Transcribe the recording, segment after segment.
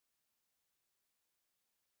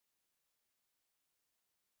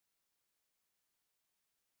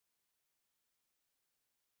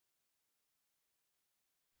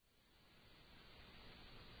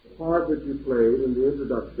part which he played in the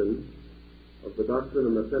introduction of the doctrine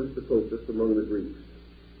of metempsychosis among the Greeks.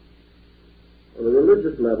 On a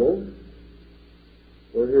religious level,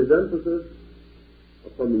 for his emphasis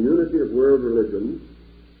upon the unity of world religions,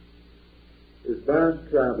 his vast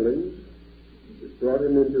travelings, which brought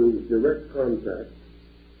him into direct contact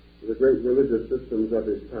with the great religious systems of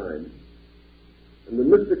his time, and the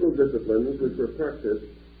mystical disciplines which were practiced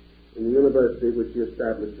in the university which he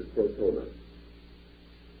established at Crotona.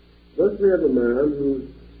 Thus we have a man whose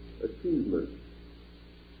achievements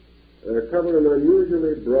cover an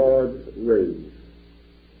unusually broad range,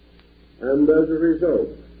 and as a result,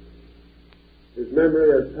 his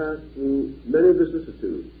memory has passed through many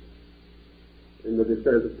vicissitudes in the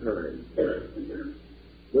descent of time.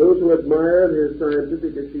 Those who admire his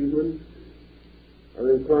scientific achievements are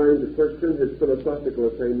inclined to question his philosophical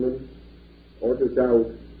attainments or to doubt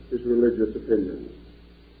his religious opinions.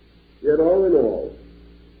 Yet all in all,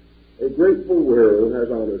 a grateful world has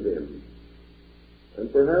honored him,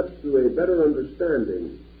 and perhaps through a better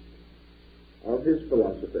understanding of his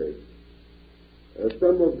philosophy,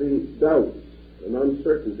 some of the doubts and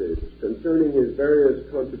uncertainties concerning his various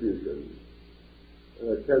contributions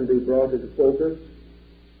can be brought into focus,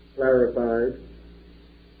 clarified,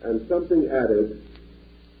 and something added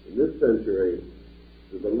in this century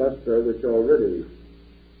to the luster which already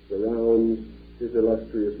surrounds his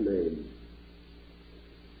illustrious name.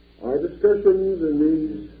 Our discussions in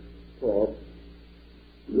these talks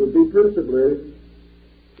will be principally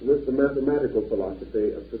with the mathematical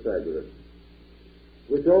philosophy of Pythagoras,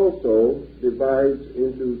 which also divides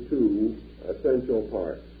into two essential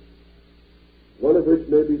parts, one of which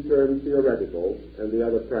may be termed theoretical and the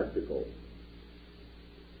other practical.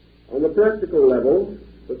 On the practical level,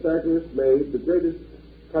 Pythagoras made the greatest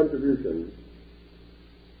contribution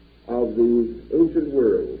of the ancient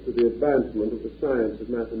world to the advancement of the science of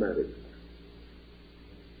mathematics.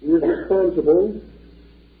 He is responsible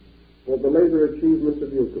for the later achievements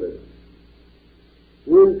of Euclid,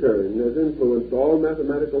 who in turn has influenced all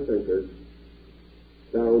mathematical thinkers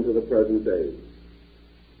down to the present day.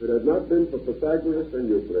 If it had not been for Pythagoras and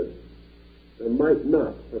Euclid, there might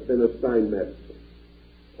not have been a Steinmetz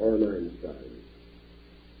or an Einstein.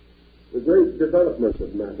 The great development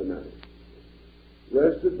of mathematics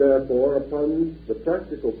rested therefore upon the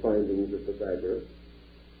practical findings of Pythagoras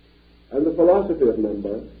and the philosophy of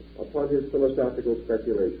number upon his philosophical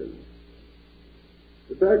speculations.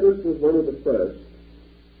 Pythagoras was one of the first,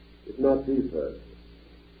 if not the first,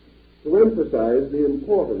 to emphasize the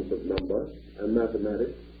importance of number and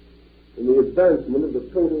mathematics in the advancement of the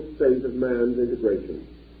total state of man's integration.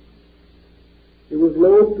 He was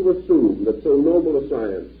loath to assume that so noble a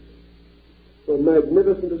science, so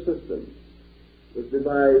magnificent a system, was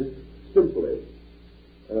devised simply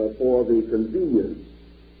for the convenience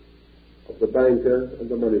of the banker and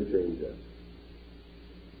the money changer.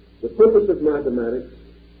 The purpose of mathematics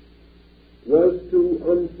was to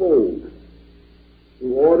unfold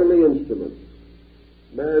through orderly instruments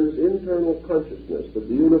man's internal consciousness of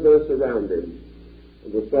the universe around him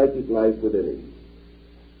and the psychic life within him.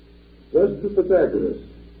 Thus to Pythagoras,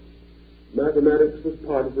 mathematics was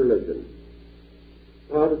part of religion,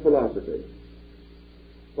 part of philosophy,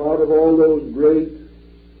 part of all those great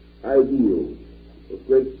ideals, those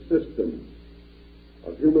great systems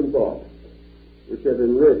of human thought which have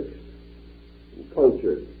enriched and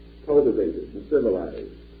cultured, cultivated and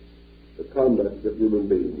civilized the conduct of human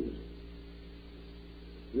beings.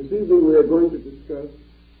 This evening we are going to discuss,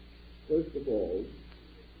 first of all,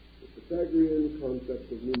 the Pythagorean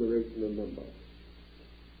concept of numeration and number.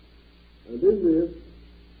 And in this,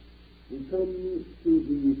 we come to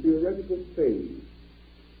the theoretical phase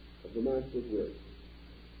of the master's work.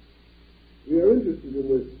 We are interested in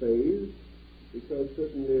this phase because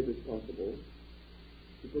certainly it is possible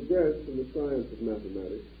to progress in the science of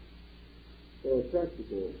mathematics for a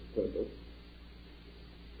practical purpose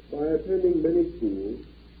by attending many schools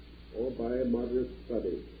or by a moderate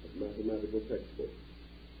study of mathematical textbooks.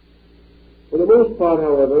 For the most part,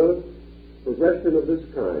 however, progression of this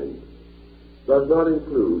kind does not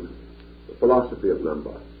include the philosophy of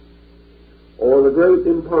number or the great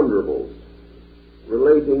imponderables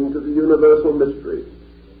relating to the universal mystery,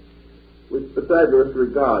 which Pythagoras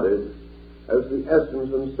regarded as the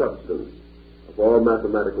essence and substance of all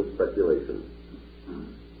mathematical speculation.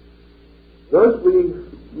 Thus we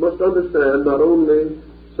must understand not only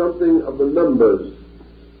something of the numbers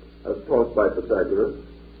as taught by Pythagoras,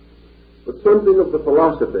 but something of the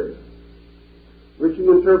philosophy which he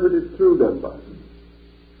interpreted through number,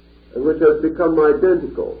 and which has become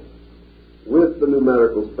identical with the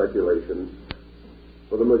numerical speculation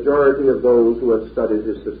for the majority of those who have studied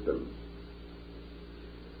his system.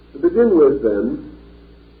 To begin with, then,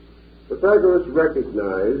 Pythagoras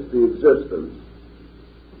recognized the existence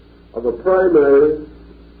of a primary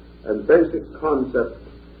and basic concept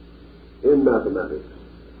in mathematics,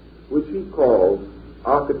 which he called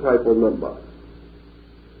archetypal number.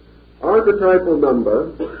 Archetypal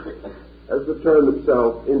number, as the term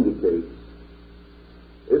itself indicates,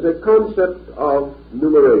 is a concept of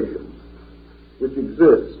numeration which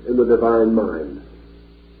exists in the divine mind.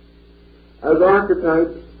 As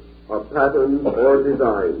archetypes are patterns or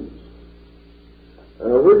designs,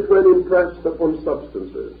 which when impressed upon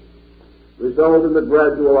substances result in the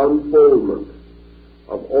gradual unfoldment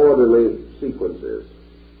of orderly sequences.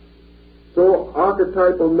 So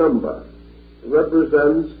archetypal number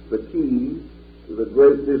represents the key to the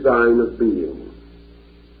great design of being.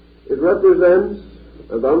 It represents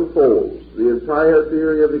and unfolds the entire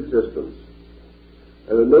theory of existence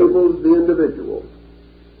and enables the individual,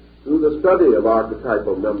 through the study of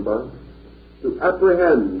archetypal number, to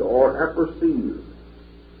apprehend or apperceive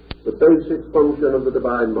the basic function of the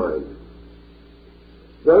divine mind.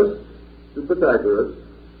 Thus, to Pythagoras,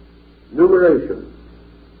 numeration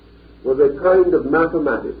was a kind of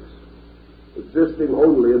mathematics existing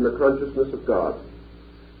only in the consciousness of God.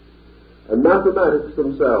 And mathematics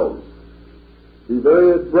themselves, the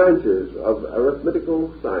various branches of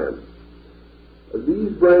arithmetical science,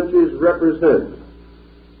 these branches represent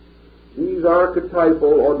these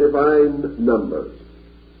archetypal or divine numbers,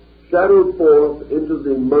 shadowed forth into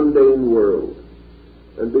the mundane world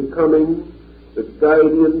and becoming the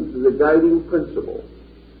guiding principle,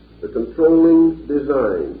 the controlling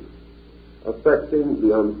design, affecting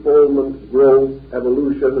the unfoldment, growth,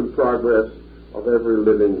 evolution, and progress of every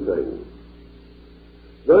living thing.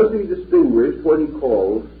 Thus he distinguished what he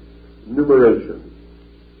called numeration,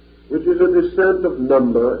 which is a descent of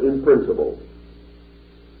number in principle.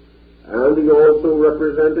 And he also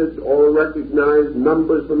represented or recognized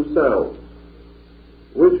numbers themselves,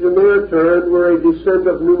 which in their turn were a descent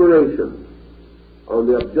of numeration on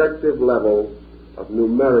the objective level of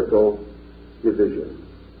numerical division.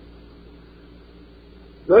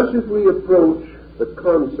 Thus, if we approach the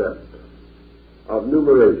concept of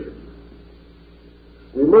numeration,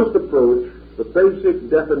 we must approach the basic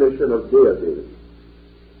definition of deity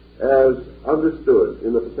as understood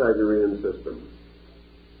in the Pythagorean system.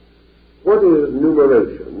 What is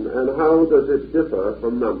numeration, and how does it differ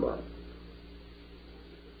from number?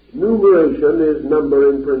 Numeration is number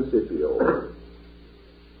in principio.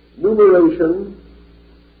 Numeration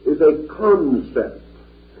is a concept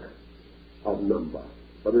of number,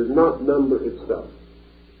 but is not number itself.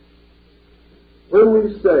 When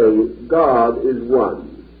we say God is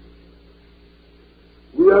one,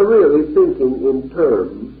 we are really thinking in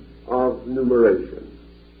terms of numeration.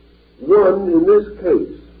 One, in this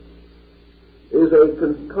case, is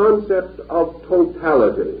a concept of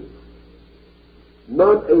totality,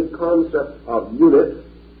 not a concept of unit,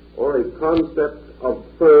 or a concept of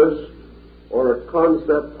first, or a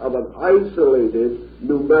concept of an isolated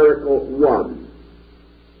numerical one.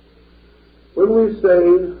 When we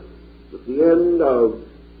say that the end of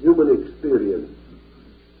human experience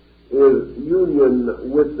is union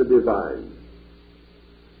with the divine,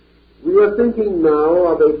 we are thinking now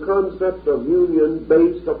of a concept of union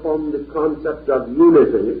based upon the concept of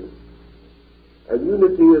unity, and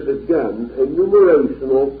unity is again a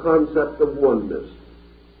numerational concept of oneness.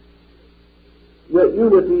 Yet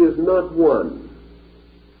unity is not one.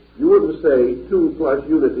 You wouldn't say 2 plus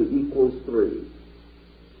unity equals 3.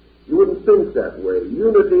 You wouldn't think that way.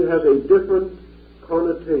 Unity has a different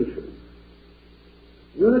connotation.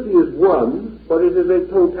 Unity is one, but it is a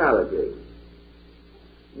totality.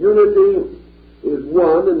 Unity is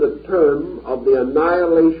one in the term of the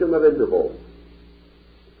annihilation of interval,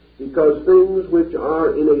 because things which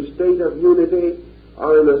are in a state of unity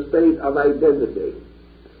are in a state of identity,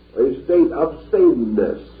 a state of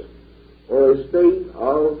sameness, or a state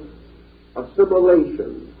of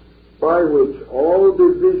assimilation, by which all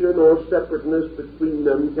division or separateness between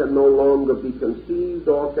them can no longer be conceived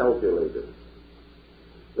or calculated.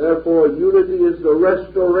 Therefore, unity is the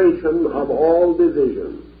restoration of all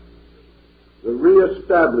division, the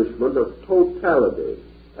reestablishment of totality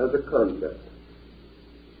as a concept.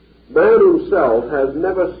 Man himself has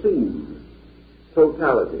never seen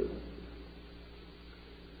totality,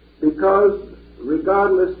 because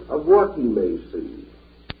regardless of what he may see,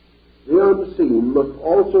 the unseen must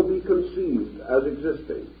also be conceived as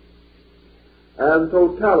existing, and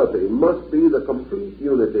totality must be the complete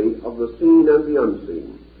unity of the seen and the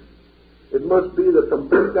unseen. It must be the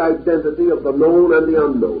complete identity of the known and the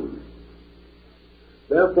unknown.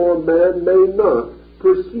 Therefore, man may not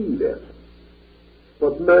perceive it,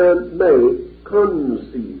 but man may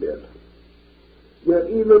conceive it. Yet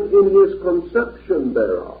even in his conception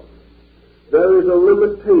thereof, there is a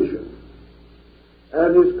limitation,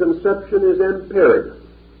 and his conception is empiric.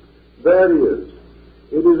 That is,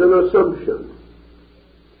 it is an assumption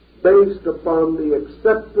based upon the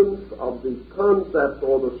acceptance of the concept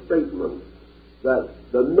or the statement that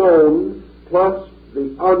the known plus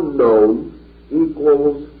the unknown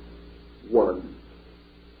equals 1.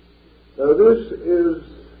 Now this is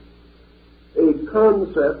a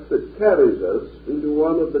concept that carries us into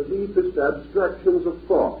one of the deepest abstractions of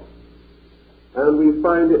thought, and we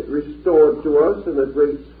find it restored to us in a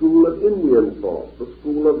great school of Indian thought, the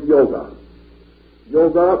school of yoga.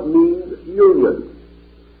 Yoga means union.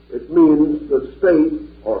 It means the state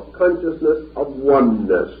or consciousness of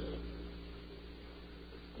oneness.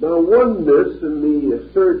 Now, oneness in the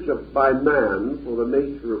search by man for the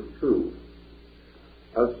nature of truth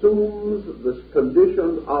assumes this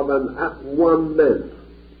condition of an at-one-ment.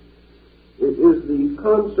 It is the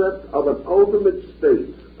concept of an ultimate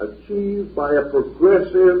state achieved by a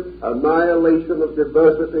progressive annihilation of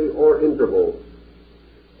diversity or intervals,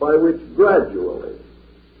 by which gradually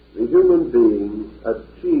the human being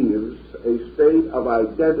achieves a state of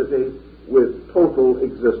identity with total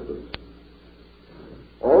existence.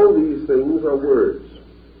 All these things are words,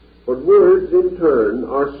 but words in turn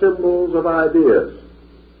are symbols of ideas.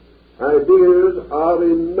 Ideas are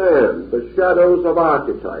in man the shadows of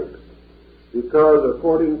archetypes, because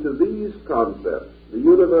according to these concepts, the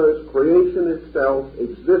universe, creation itself,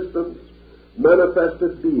 existence,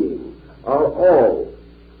 manifested being are all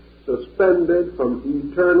suspended from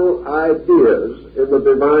eternal ideas in the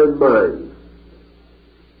divine mind.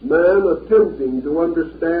 Man, attempting to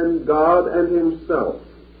understand God and himself,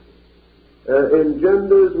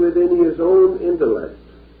 engenders within his own intellect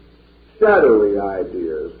shadowy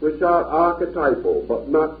ideas which are archetypal but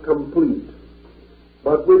not complete,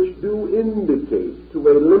 but which do indicate to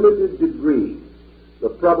a limited degree the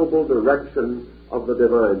probable direction of the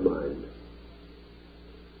divine mind.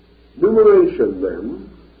 Numeration, then,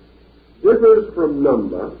 differs from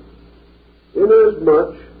number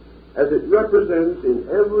inasmuch as it represents in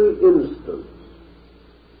every instance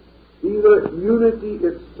either unity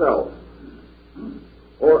itself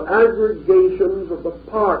or aggregations of the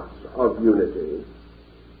parts of unity,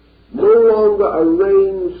 no longer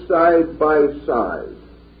arranged side by side,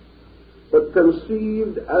 but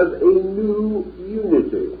conceived as a new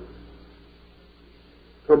unity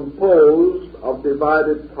composed of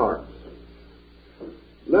divided parts.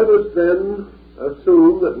 Let us then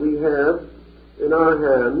assume that we have in our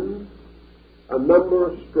hands a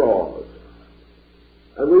number of straws,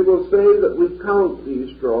 and we will say that we count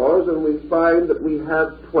these straws and we find that we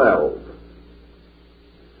have 12.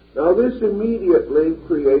 Now this immediately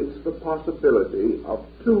creates the possibility of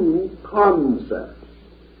two concepts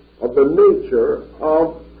of the nature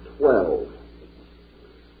of 12.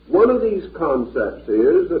 One of these concepts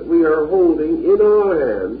is that we are holding in our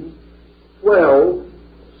hands 12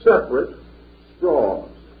 separate straws.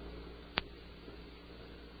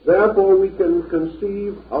 Therefore, we can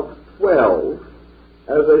conceive of 12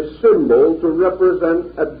 as a symbol to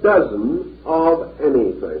represent a dozen of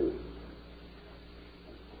anything.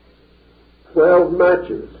 12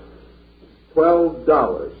 matches,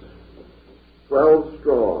 $12, 12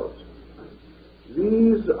 straws.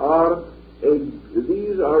 These are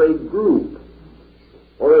a group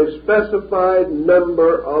or a specified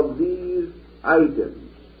number of these items.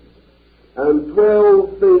 And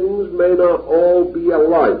 12 things may not all be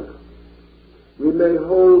alike. We may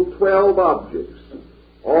hold 12 objects,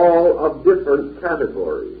 all of different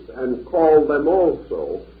categories, and call them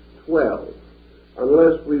also 12,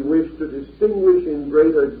 unless we wish to distinguish in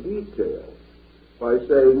greater detail by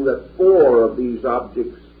saying that 4 of these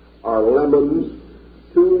objects are lemons,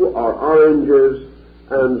 2 are oranges,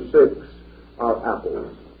 and 6 are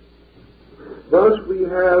apples. Thus we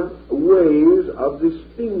have ways of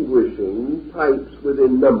distinguishing types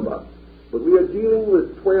within number, but we are dealing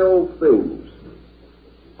with 12 things.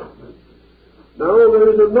 Now there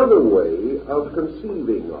is another way of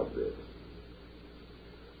conceiving of this.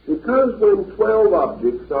 Because when 12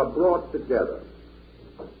 objects are brought together,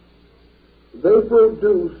 they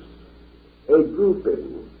produce a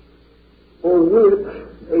grouping for which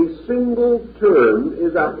a single term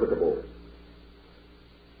is applicable.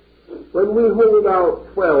 When we hold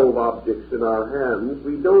out 12 objects in our hands,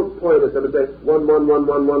 we don't point at them and say 1, 1, 1,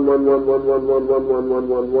 1, 1, 1, 1, 1, 1, 1, 1, 1, 1,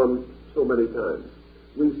 1, 1 so many times.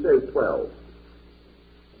 We say 12.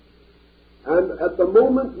 And at the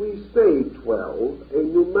moment we say 12, a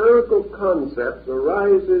numerical concept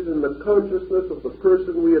arises in the consciousness of the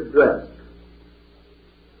person we address.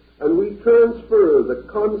 And we transfer the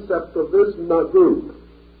concept of this group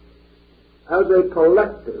as a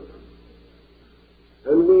collective.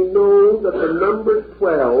 And we know that the number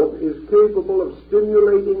 12 is capable of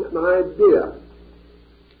stimulating an idea.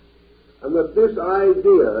 And that this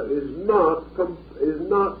idea is not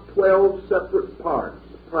 12 separate parts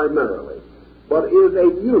primarily, but is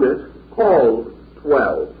a unit called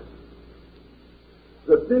 12.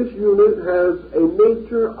 That this unit has a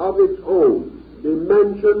nature of its own,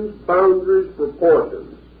 dimensions, boundaries,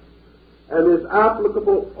 proportions, and is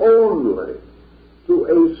applicable only to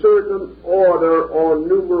a certain order or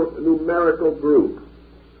numerical group.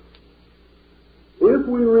 If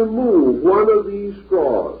we remove one of these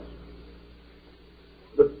straws,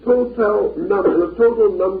 the total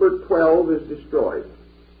number 12 is destroyed,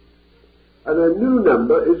 and a new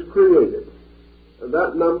number is created, and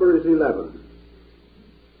that number is 11.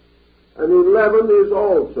 And 11 is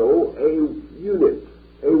also a unit,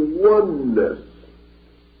 a oneness,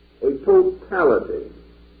 a totality,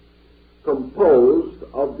 composed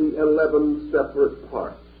of the 11 separate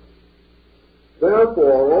parts.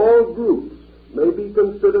 Therefore, all groups may be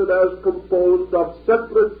considered as composed of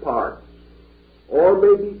separate parts, or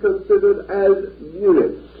may be considered as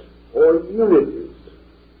units or unities,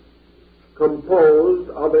 composed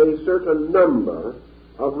of a certain number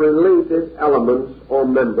of related elements or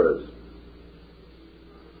members.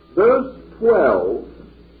 Thus, 12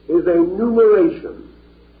 is a numeration.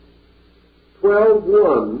 12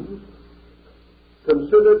 ones,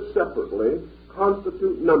 considered separately,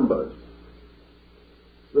 constitute numbers.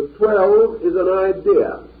 The 12 is an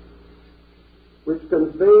idea which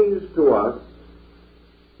conveys to us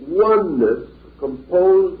oneness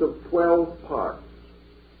composed of 12 parts,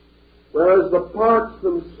 whereas the parts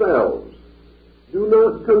themselves do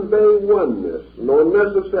not convey oneness, nor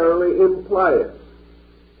necessarily imply it,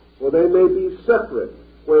 for they may be separate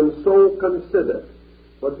when so considered,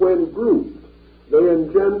 but when grouped, they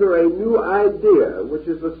engender a new idea which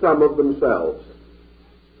is the sum of themselves.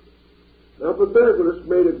 Now, Pythagoras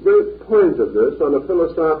made a great point of this on a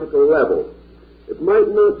philosophical level. It might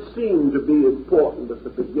not seem to be important at the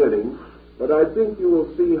beginning, but I think you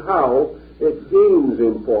will see how it gains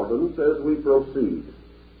importance as we proceed.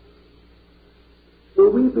 So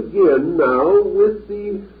we begin now with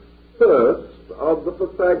the first of the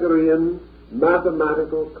Pythagorean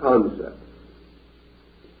mathematical concepts,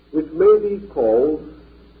 which may be called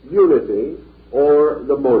unity or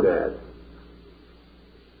the monad.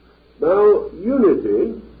 Now,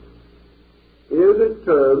 unity is a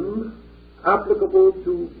term applicable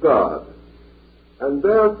to God, and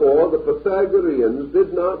therefore the Pythagoreans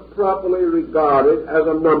did not properly regard it as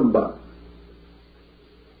a number.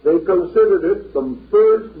 They considered it the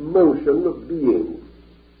first motion of being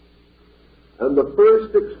and the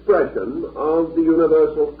first expression of the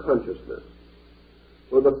universal consciousness.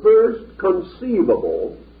 For the first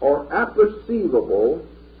conceivable or apperceivable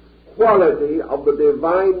quality of the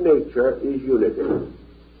divine nature is unity.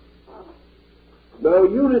 Now,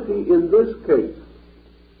 unity in this case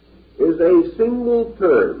is a single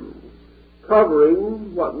term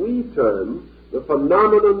covering what we term the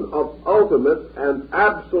phenomenon of ultimate and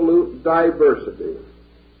absolute diversity.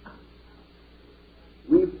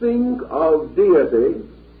 We think of deity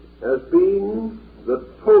as being the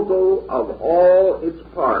total of all its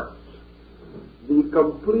parts, the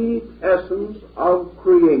complete essence of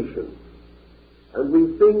creation. And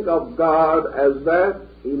we think of God as that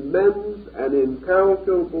immense and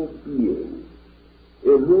incalculable being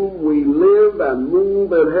in whom we live and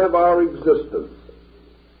move and have our existence.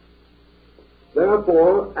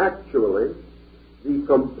 Therefore, actually, the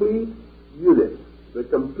complete unit, the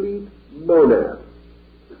complete monad,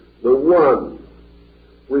 the one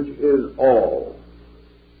which is all.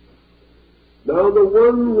 Now, the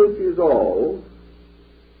one which is all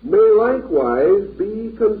may likewise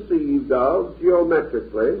be conceived of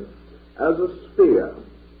geometrically as a sphere,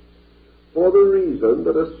 for the reason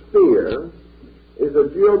that a sphere is a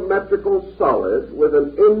geometrical solid with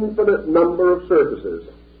an infinite number of surfaces.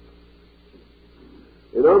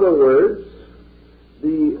 In other words,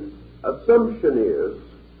 the assumption is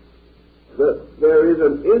that there is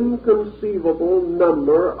an inconceivable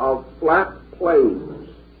number of flat planes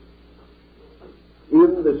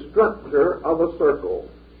in the structure of a circle,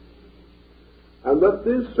 and that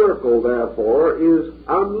this circle, therefore, is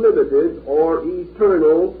unlimited or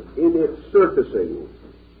eternal in its surfacing.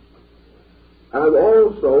 And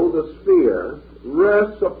also the sphere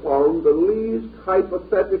rests upon the least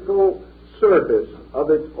hypothetical surface of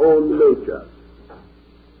its own nature.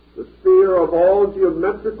 The sphere of all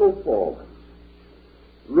geometrical forms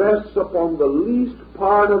rests upon the least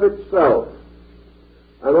part of itself,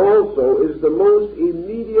 and also is the most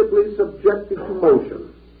immediately subjected to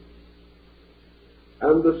motion.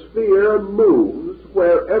 And the sphere moves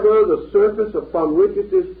wherever the surface upon which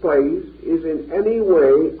it is placed is in any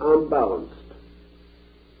way unbalanced.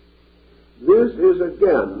 This is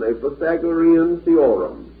again a Pythagorean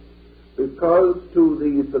theorem, because to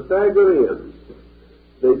the Pythagoreans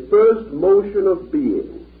the first motion of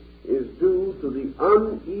being is due to the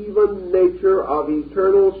uneven nature of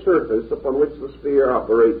eternal surface upon which the sphere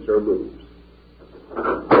operates or moves.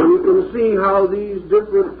 And you can see how these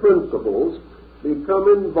different principles become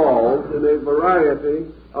involved in a variety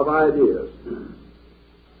of ideas.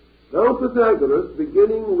 Now Pythagoras,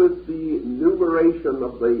 beginning with the numeration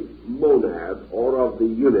of the monad, or of the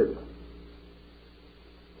unit,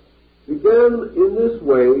 began in this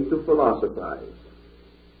way to philosophize.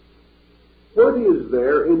 What is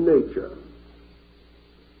there in nature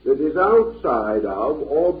that is outside of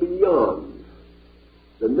or beyond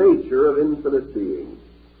the nature of infinite being?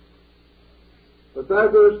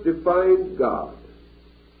 Pythagoras defined God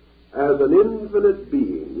as an infinite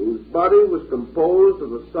being whose body was composed of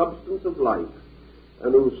the substance of light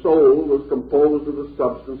and whose soul was composed of the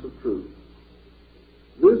substance of truth.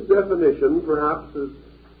 This definition perhaps is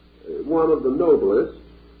one of the noblest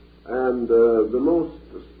and the most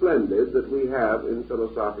splendid that we have in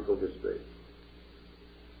philosophical history.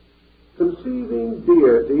 Conceiving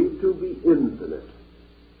deity to be infinite,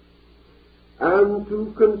 and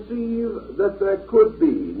to conceive that there could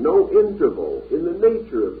be no interval in the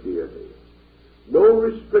nature of deity, no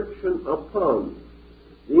restriction upon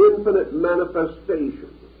the infinite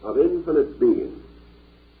manifestation of infinite being.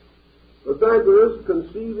 Pythagoras,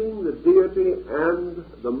 conceiving the deity and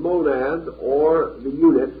the monad, or the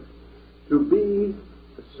unit, to be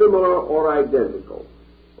similar or identical,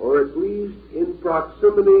 or at least in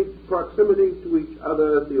proximity to each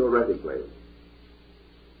other theoretically,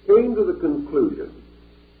 came to the conclusion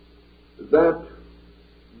that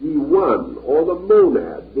the one, or the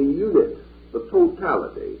monad, the unit, the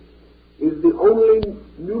totality, is the only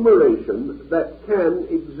numeration that can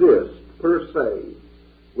exist per se,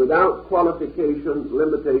 without qualification,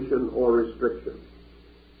 limitation, or restriction.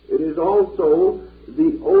 It is also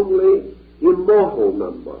the only immortal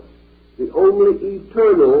number, the only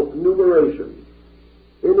eternal numeration,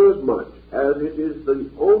 inasmuch as it is the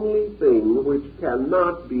only thing which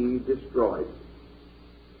cannot be destroyed.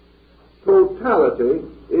 Totality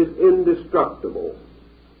is indestructible,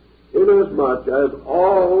 inasmuch as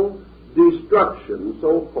all destruction,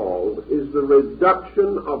 so called, is the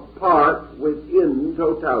reduction of part within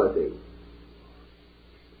totality.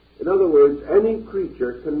 In other words, any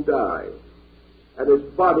creature can die, and its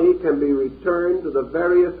body can be returned to the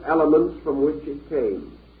various elements from which it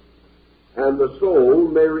came, and the soul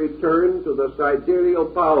may return to the sidereal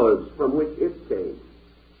powers from which it came.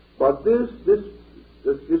 But this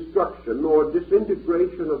destruction or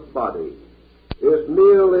disintegration of body is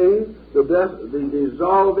merely the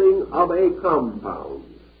dissolving of a compound.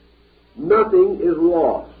 Nothing is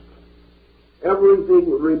lost. Everything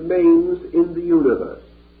remains in the universe.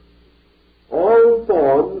 All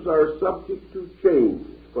forms are subject to change,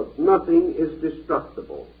 but nothing is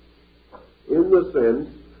destructible in the sense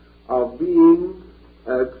of being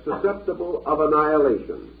susceptible of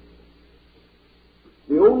annihilation.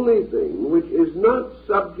 The only thing which is not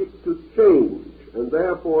subject to change, and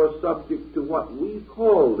therefore subject to what we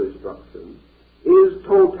call destruction, is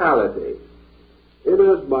totality,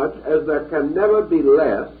 inasmuch as there can never be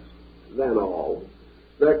less than all,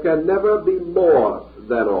 there can never be more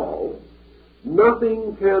than all,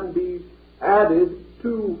 nothing can be added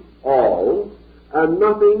to all, and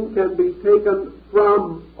nothing can be taken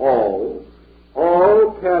from all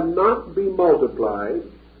cannot be multiplied,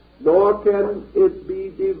 nor can it be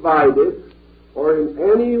divided or in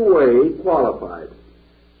any way qualified.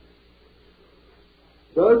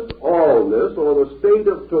 Thus, allness, or the state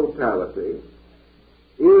of totality,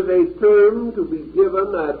 is a term to be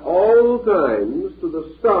given at all times to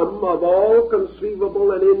the sum of all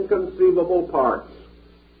conceivable and inconceivable parts.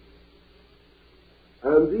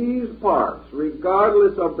 And these parts,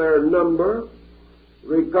 regardless of their number,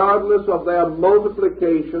 regardless of their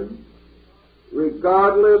multiplication,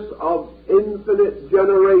 regardless of infinite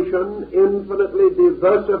generation, infinitely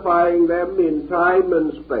diversifying them in time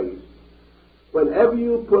and space, whenever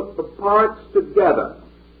you put the parts together,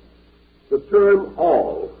 the term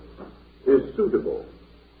all is suitable.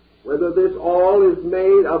 Whether this all is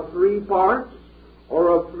made of 3 parts or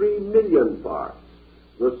of 3 million parts,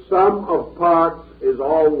 The sum of parts is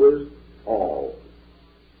always all.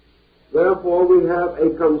 Therefore, we have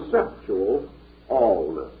a conceptual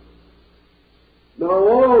allness. Now,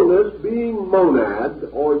 allness being monad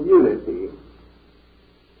or unity,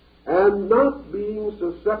 and not being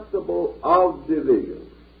susceptible of division,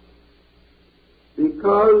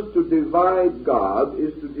 because to divide God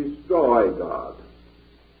is to destroy God.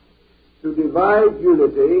 To divide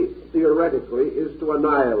unity, theoretically, is to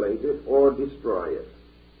annihilate it or destroy it.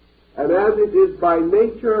 And as it is by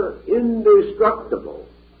nature indestructible,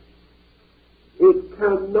 it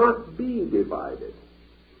cannot be divided.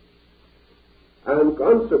 And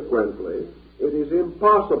consequently, it is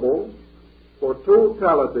impossible for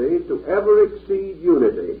totality to ever exceed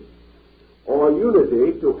unity, or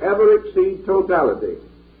unity to ever exceed totality.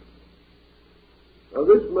 Now,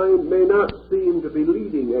 this may not seem to be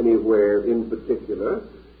leading anywhere in particular,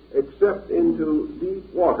 except into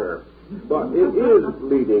deep water, but it is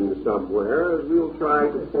leading somewhere, as we'll try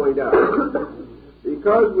to point out,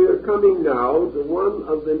 because we are coming now to one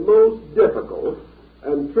of the most difficult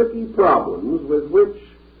and tricky problems with which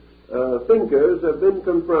thinkers have been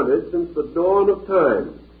confronted since the dawn of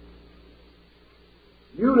time.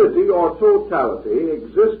 Unity or totality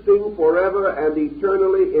existing forever and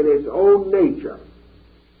eternally in its own nature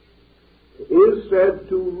is said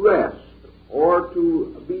to rest or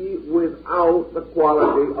to be without the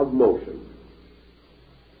quality of motion.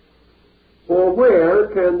 For where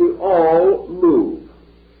can the all move?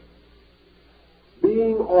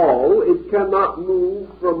 Being all, it cannot move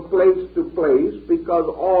from place to place, because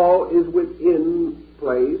all is within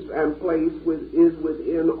place, and place is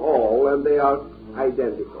within all, and they are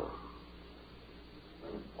identical.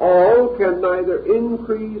 All can neither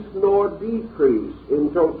increase nor decrease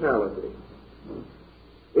in totality.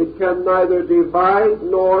 It can neither divide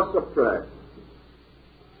nor subtract.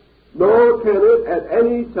 Nor can it at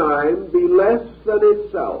any time be less than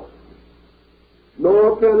itself.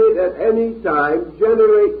 Nor can it at any time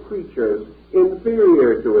generate creatures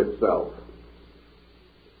inferior to itself.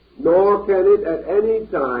 Nor can it at any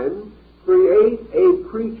time create a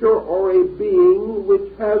creature or a being which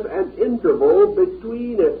has an interval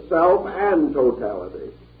between itself and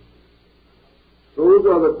totality. Those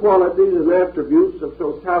are the qualities and attributes of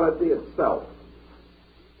totality itself.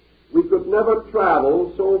 We could never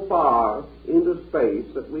travel so far into space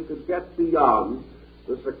that we could get beyond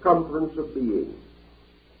the circumference of being.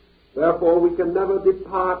 Therefore, we can never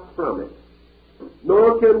depart from it,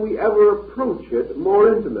 nor can we ever approach it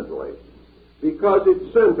more intimately, because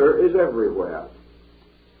its center is everywhere.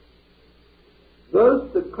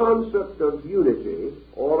 Thus, the concept of unity,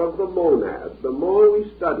 or of the monad, the more we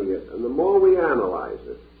study it and the more we analyze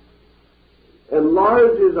it,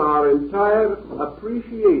 enlarges our entire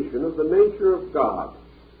appreciation of the nature of God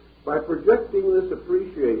by projecting this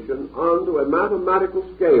appreciation onto a mathematical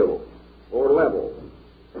scale or level,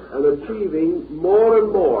 and achieving more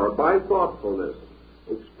and more, by thoughtfulness,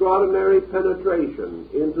 extraordinary penetration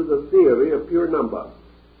into the theory of pure number.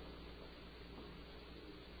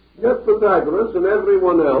 Yet Pythagoras and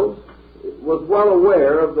everyone else was well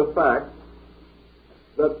aware of the fact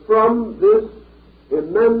that from this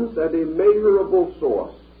immense and immeasurable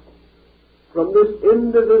source, from this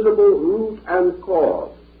indivisible root and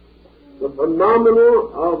cause, the phenomena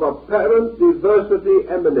of apparent diversity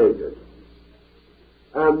emanated,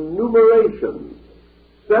 and numeration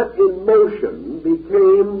set in motion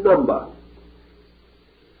became number,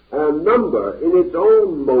 and number in its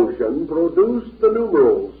own motion produced the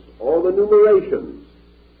numerals, or the numerations,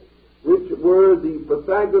 which were the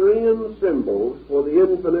Pythagorean symbols for the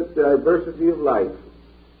infinite diversity of life.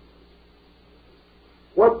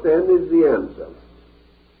 What then is the answer?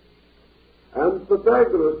 And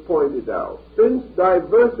Pythagoras pointed out, since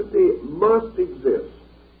diversity must exist,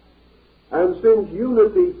 and since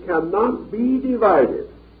unity cannot be divided,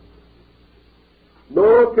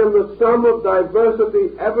 nor can the sum of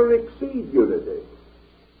diversity ever exceed unity,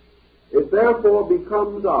 it therefore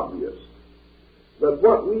becomes obvious that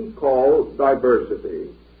what we call diversity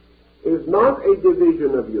is not a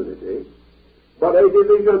division of unity, but a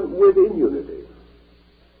division within unity,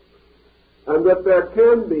 and that there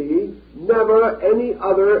can be never any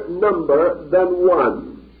other number than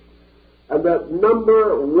one, and that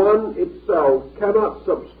number one itself cannot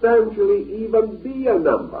substantially even be a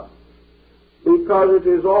number, because it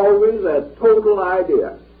is always a total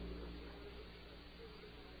idea.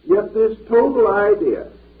 Yet this total idea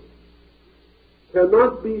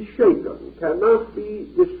cannot be shaken, cannot be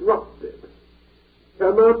disrupted,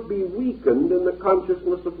 cannot be weakened in the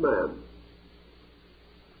consciousness of man.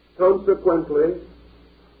 Consequently,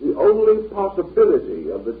 the only possibility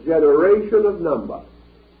of the generation of number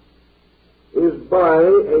is by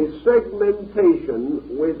a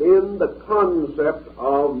segmentation within the concept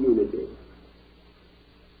of unity.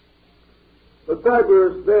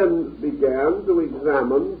 Pythagoras then began to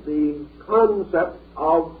examine the concept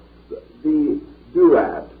of the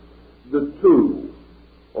duad, the two,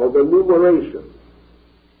 or the numeration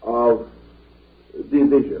of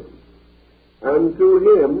division. And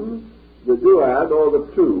to him, the duad, or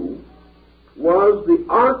the two, was the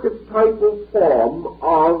archetypal form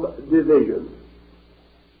of division.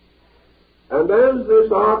 And as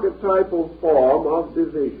this archetypal form of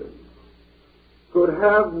division could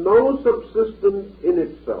have no subsistence in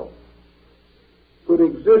itself, could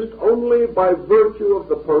exist only by virtue of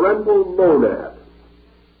the parental monad,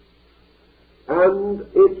 and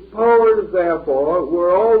its powers, therefore,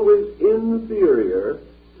 were always inferior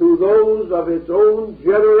to those of its own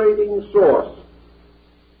generating source.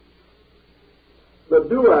 The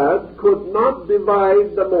duad could not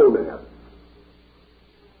divide the monad,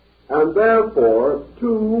 and therefore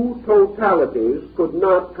two totalities could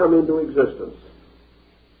not come into existence.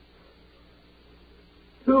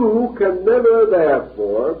 Two can never,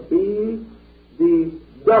 therefore, be the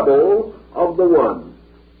double of the one.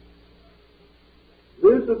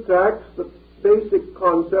 This attacks the basic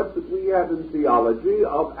concept that we have in theology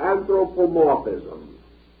of anthropomorphism,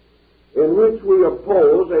 in which we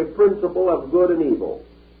oppose a principle of good and evil,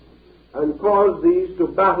 and cause these to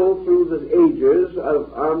battle through the ages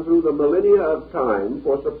and through the millennia of time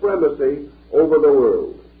for supremacy over the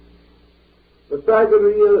world.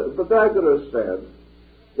 Pythagoras said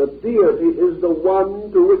that deity is the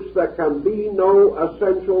one to which there can be no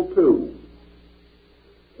essential two.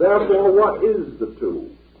 Therefore, what is the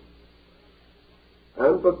two?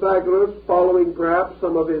 And Pythagoras, following perhaps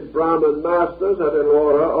some of his Brahmin masters at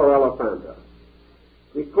Elora or Elephanta,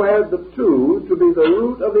 declared the two to be the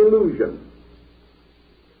root of illusion.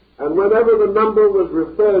 And whenever the number was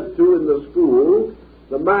referred to in the school,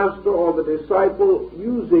 the master or the disciple,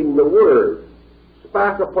 using the word,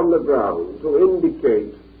 spat upon the ground to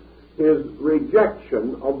indicate his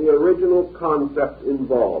rejection of the original concept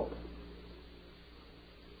involved.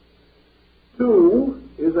 Two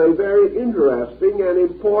is a very interesting and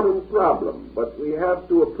important problem, but we have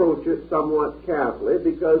to approach it somewhat carefully,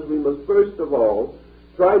 because we must first of all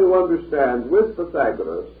try to understand with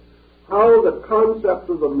Pythagoras how the concept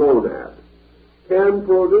of the monad can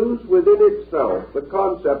produce within itself the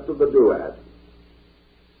concept of the duad.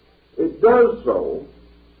 It does so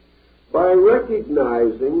by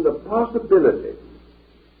recognizing the possibility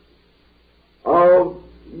of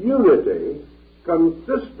unity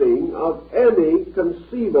consisting of any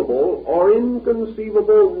conceivable or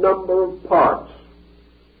inconceivable number of parts.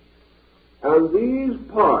 And these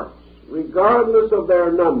parts, regardless of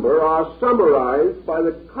their number, are summarized by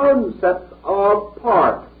the concept of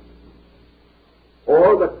part,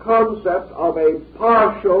 or the concept of a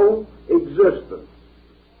partial existence,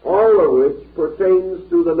 all of which pertains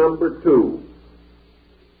to the number two.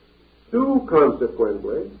 Two,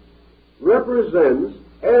 consequently, represents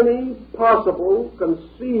any possible,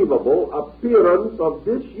 conceivable appearance of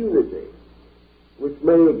disunity which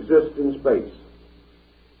may exist in space.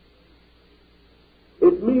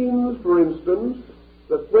 It means, for instance,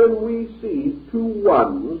 that when we see two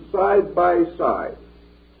ones side by side,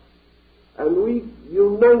 and we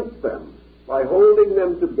unite them by holding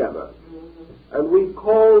them together, and we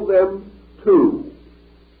call them two,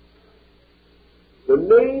 the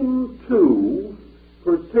name two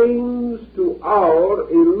pertains to our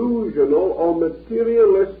illusional or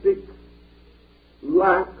materialistic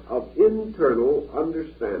lack of internal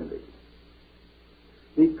understanding.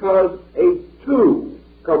 Because a two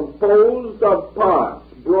composed of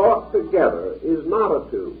parts brought together is not a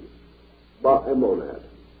two, but a monad.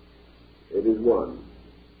 It is one.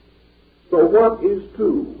 So what is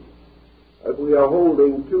two? As we are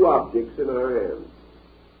holding two objects in our hands.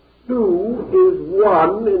 Two is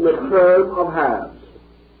one in the term of halves.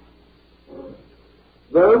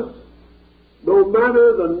 Thus, no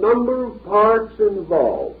matter the number of parts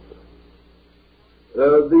involved,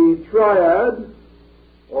 the triad,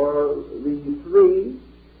 or the three,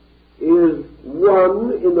 is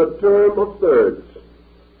one in the term of thirds.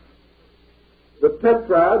 The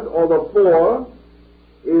tetrad, or the four,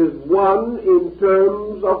 is one in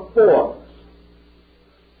terms of fourths.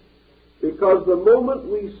 Because the moment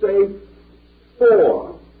we say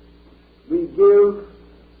four, we give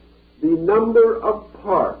the number of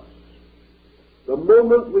parts. The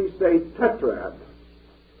moment we say tetrad,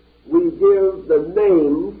 we give the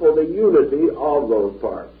name for the unity of those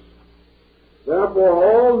parts. Therefore,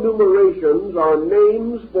 all numerations are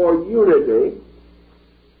names for unity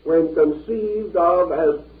when conceived of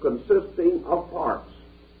as consisting of parts.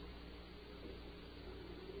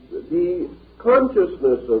 The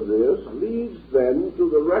consciousness of this leads then to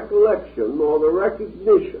the recollection or the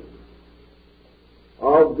recognition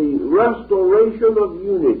of the restoration of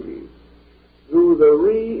unity through the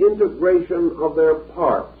reintegration of their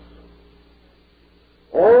parts.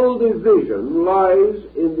 All division lies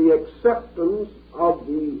in the acceptance of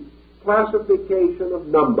the classification of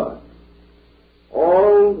number.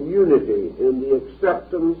 All unity in the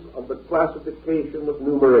acceptance of the classification of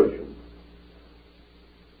numeration.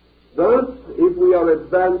 Thus, if we are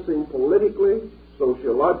advancing politically,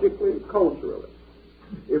 sociologically, culturally,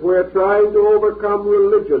 if we are trying to overcome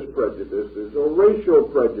religious prejudices or racial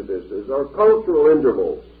prejudices or cultural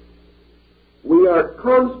intervals, we are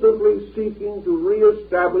constantly seeking to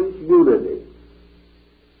reestablish unity.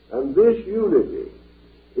 And this unity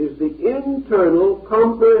is the internal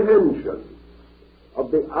comprehension of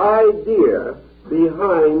the idea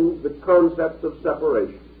behind the concept of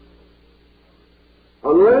separation.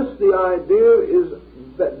 Unless the idea is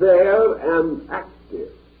there and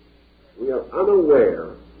active, we are unaware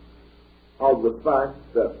of the fact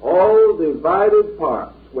that all divided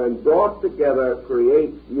parts, when brought together,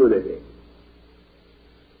 create unity.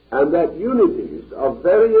 And that unities of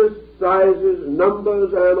various sizes,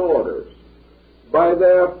 numbers, and orders, by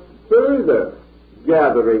their further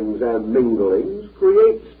gatherings and minglings,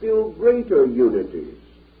 create still greater unities.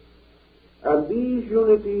 And these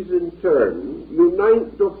unities in turn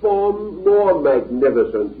unite to form more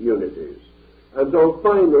magnificent unities, until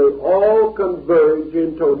finally all converge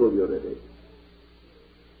in total unity.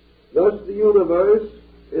 Thus the universe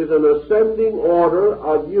is an ascending order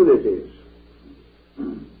of unities,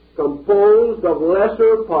 composed of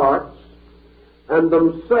lesser parts, and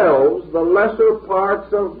themselves the lesser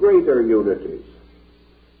parts of greater unities.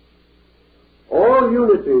 All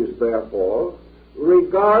unities, therefore,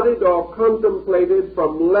 regarded or contemplated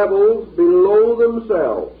from levels below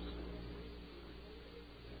themselves,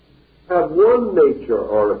 have one nature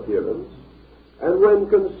or appearance, and when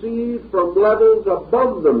conceived from levels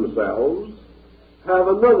above themselves, have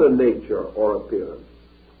another nature or appearance.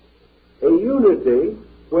 A unity,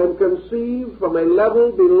 when conceived from a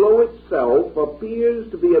level below itself, appears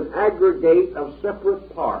to be an aggregate of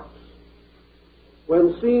separate parts.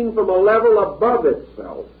 When seen from a level above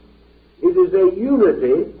itself, it is a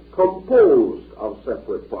unity composed of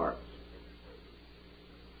separate parts.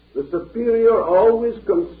 The superior always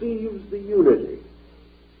conceives the unity,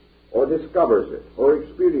 or discovers it, or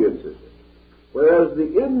experiences it, whereas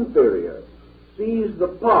the inferior sees the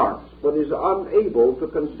parts but is unable to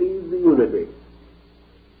conceive the unity.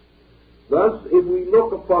 Thus, if we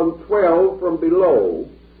look upon 12 from below,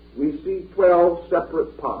 we see 12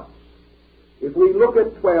 separate parts. If we look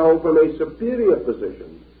at 12 from a superior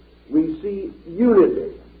position, we see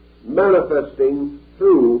unity manifesting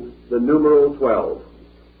through the numeral 12.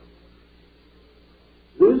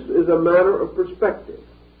 This is a matter of perspective,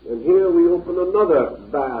 and here we open another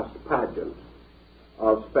vast pageant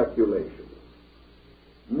of speculation.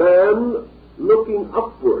 Man, looking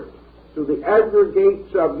upward to the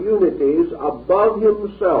aggregates of unities above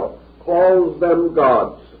himself, calls them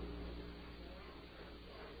gods.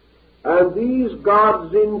 And these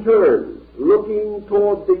gods in turn, looking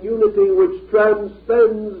toward the unity which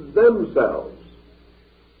transcends themselves,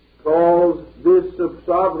 calls this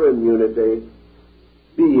sovereign unity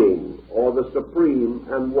being, or the supreme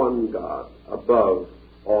and one God, above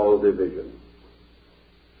all division.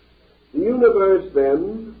 The universe,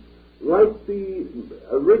 then, like the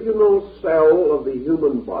original cell of the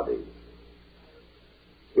human body,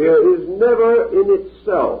 is never in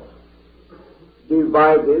itself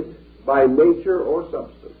divided by nature or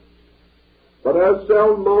substance. But as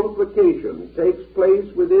cell multiplication takes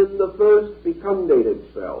place within the first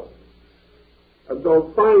fecundated cell,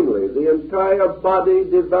 until finally the entire body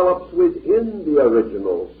develops within the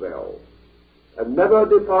original cell and never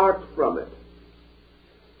departs from it,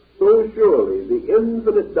 so surely the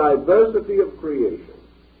infinite diversity of creation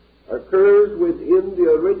occurs within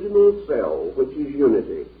the original cell, which is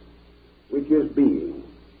unity, which is being,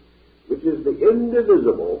 which is the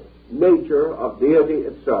indivisible nature of deity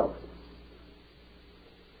itself.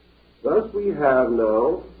 Thus we have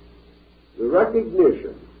now the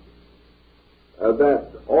recognition that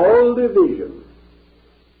all division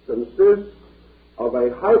consists of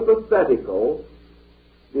a hypothetical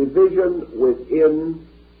division within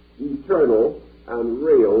eternal and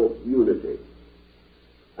real unity,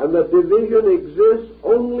 and that division exists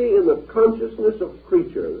only in the consciousness of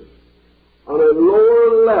creatures on a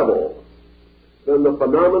lower level than the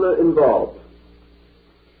phenomena involved.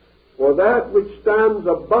 For that which stands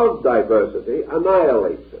above diversity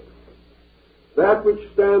annihilates it. That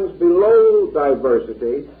which stands below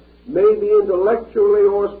diversity may be intellectually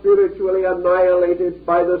or spiritually annihilated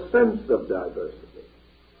by the sense of diversity,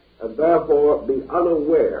 and therefore be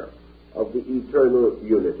unaware of the eternal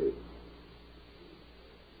unity.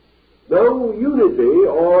 Now, unity,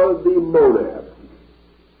 or the monad,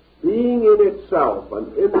 being in itself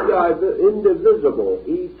an indivisible,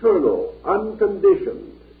 eternal, unconditioned,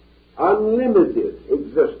 unlimited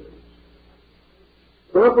existence,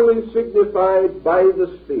 properly signified by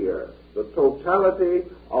the sphere, the totality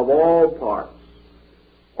of all parts,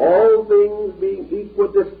 all things being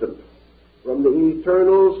equidistant from the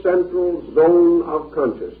eternal central zone of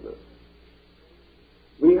consciousness.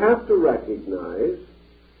 We have to recognize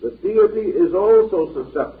that deity is also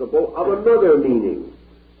susceptible of another meaning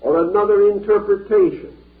or another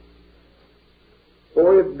interpretation.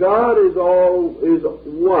 For if God is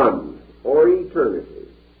one, or eternity,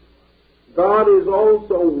 God is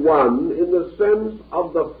also one in the sense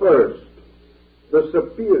of the first, the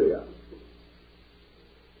superior,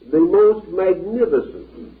 the most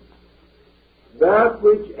magnificent, that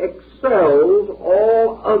which excels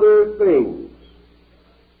all other things,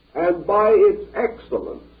 and by its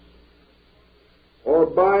excellence, or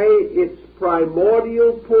by its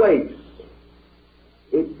primordial place,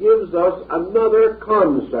 it gives us another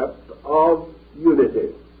concept of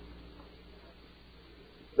unity.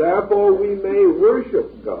 Therefore, we may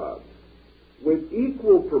worship God with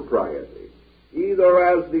equal propriety, either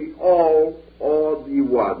as the all or the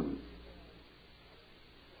one.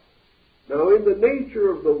 Now, in the nature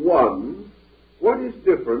of the one, what is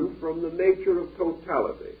different from the nature of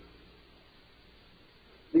totality?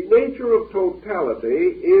 The nature of totality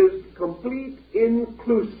is complete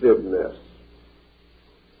inclusiveness.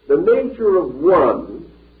 The nature of one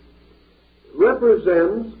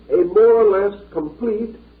represents a more or less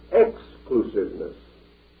complete exclusiveness.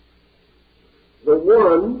 The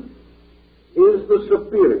one is the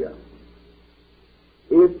superior.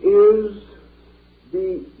 It is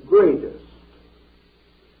the greatest.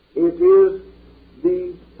 It is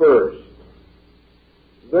the first.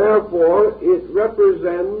 Therefore, it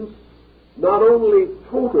represents not only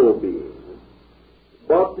total being,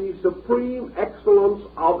 but the supreme excellence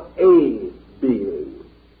of a being.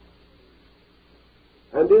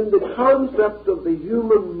 And in the concept of the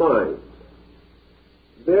human mind,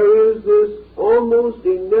 there is this almost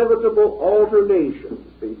inevitable alternation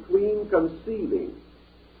between conceiving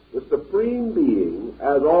the supreme being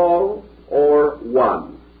as all or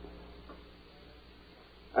one.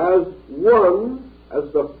 As one,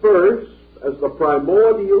 as the first, as the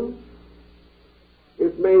primordial,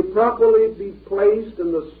 it may properly be placed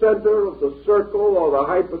in the center of the circle or the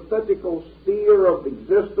hypothetical sphere of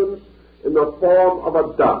existence in the form of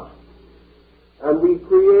a dot. And we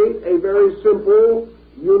create a very simple,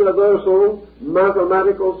 universal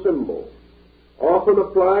mathematical symbol, often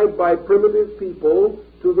applied by primitive people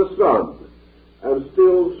to the sun, and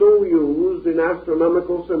still so used in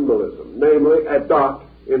astronomical symbolism, namely a dot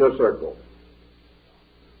in a circle.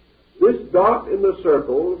 This dot in the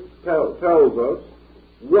circle tells us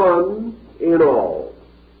one in all,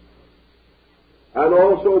 and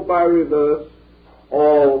also by reverse,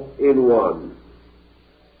 all in one.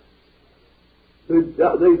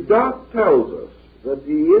 The dot tells us that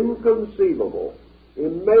the inconceivable,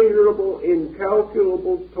 immeasurable,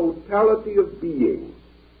 incalculable totality of being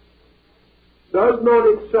does not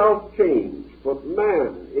itself change, but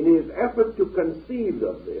man, in his effort to conceive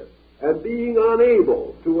of this, and being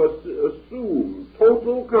unable to assume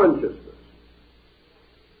total consciousness,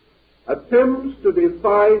 attempts to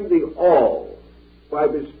define the all by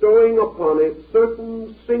bestowing upon it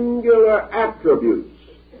certain singular attributes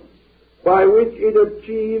by which it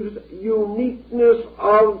achieves uniqueness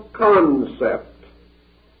of concept.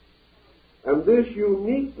 And this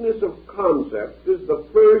uniqueness of concept is the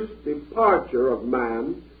first departure of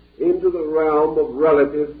man into the realm of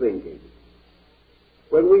relative thinking.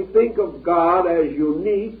 When we think of God as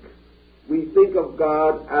unique, we think of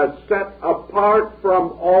God as set apart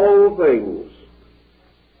from all things.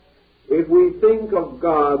 If we think of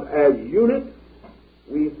God as unit,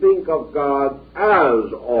 we think of God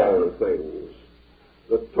as all things,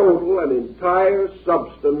 the total and entire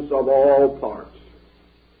substance of all parts.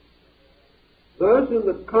 Thus, in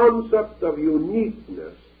the concept of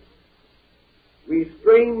uniqueness, we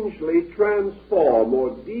strangely transform or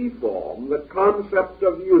deform the concept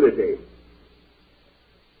of unity,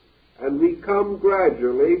 and we come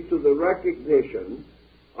gradually to the recognition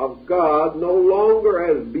of God no longer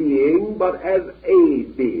as being, but as a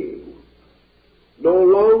being. no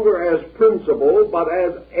longer as principle, but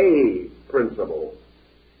as a principle,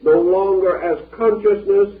 no longer as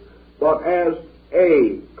consciousness, but as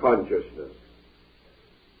a consciousness.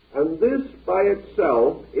 And this by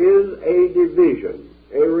itself is a division,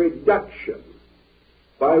 a reduction,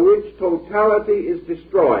 by which totality is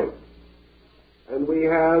destroyed, and we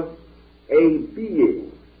have a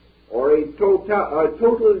being, or a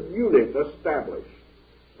total unit established,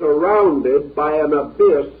 surrounded by an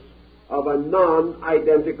abyss of a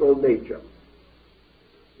non-identical nature.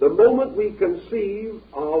 The moment we conceive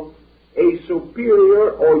of a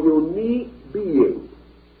superior or unique being,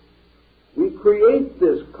 we create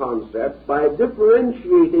this concept by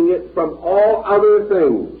differentiating it from all other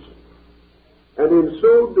things. And in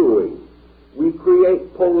so doing, we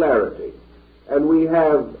create polarity. And we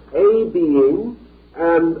have a being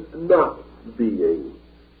and not being.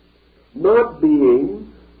 Not being,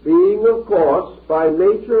 of course, by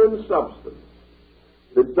nature and substance,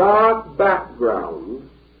 the dark background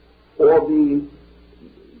or the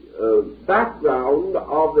background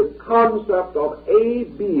of the concept of a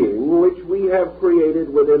being which we have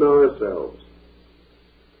created within ourselves.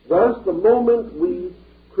 Thus, the moment we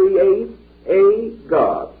create a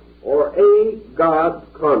God or a God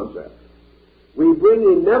concept, we bring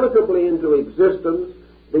inevitably into existence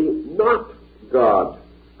the not God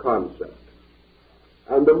concept.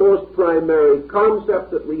 And the most primary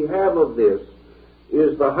concept that we have of this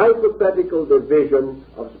is the hypothetical division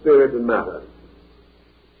of spirit and matter.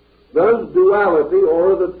 Thus, duality,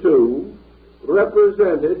 or the two,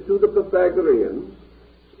 represented to the Pythagoreans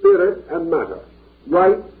spirit and matter,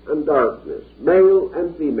 light and darkness, male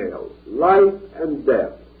and female, life and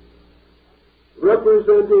death,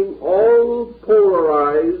 representing all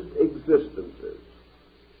polarized existences.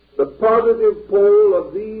 The positive pole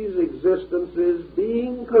of these existences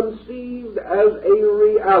being conceived as a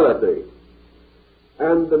reality,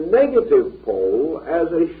 and the negative pole as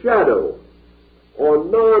a shadow or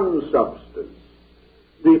non-substance,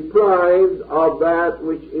 deprived of that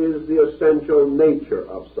which is the essential nature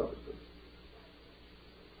of substance.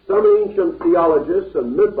 Some ancient theologists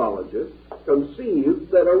and mythologists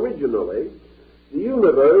conceived that originally the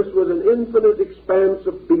universe was an infinite expanse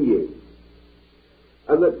of being,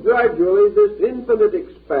 and that gradually this infinite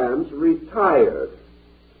expanse retired,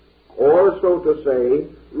 or so to say,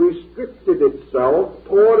 restricted itself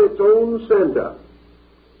toward its own center,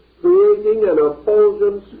 creating an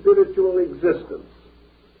effulgent spiritual existence,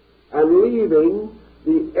 and leaving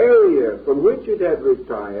the area from which it had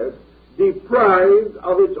retired deprived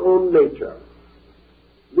of its own nature,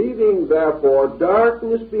 leaving therefore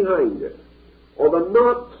darkness behind it, or the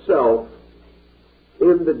not-self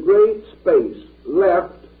in the great space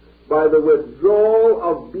left by the withdrawal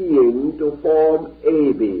of being to form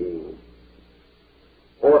a being,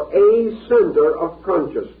 or a center of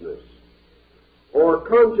consciousness, or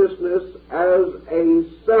consciousness as a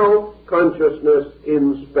self-consciousness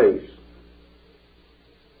in space.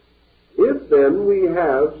 If then we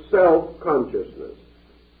have self-consciousness,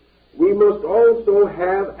 we must also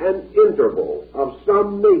have an interval of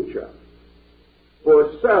some nature,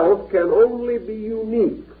 for self can only be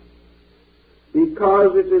unique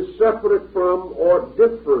because it is separate from or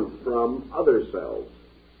different from other selves.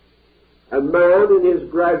 And man, in his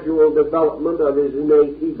gradual development of his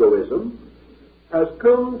innate egoism, has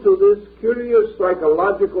come to this curious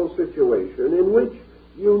psychological situation in which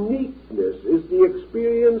uniqueness is the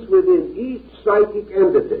experience within each psychic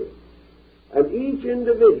entity, and each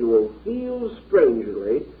individual feels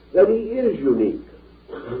strangely that he is unique,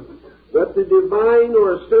 that the divine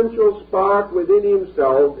or essential spark within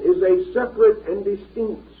himself is a separate and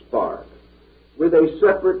distinct spark, with a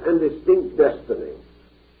separate and distinct destiny.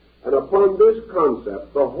 And upon this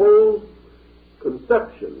concept, the whole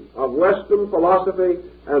conception of Western philosophy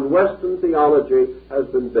and Western theology has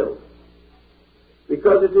been built.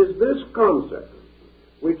 Because it is this concept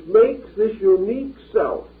which makes this unique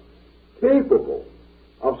self capable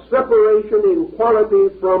of separation in quality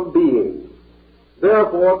from being,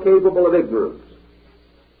 therefore capable of ignorance,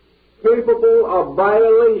 capable of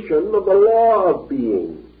violation of the law of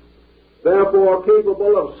being, therefore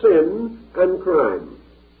capable of sin and crime.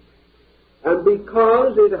 And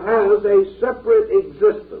because it has a separate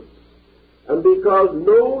existence, and because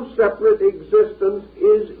no separate existence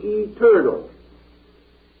is eternal,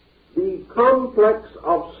 the complex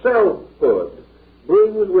of selfhood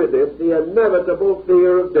brings with it the inevitable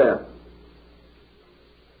fear of death.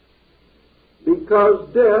 Because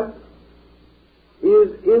death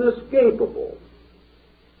is inescapable,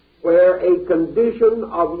 where a condition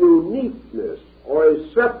of uniqueness or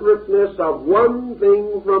a separateness of one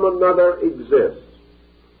thing from another exists.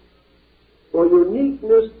 for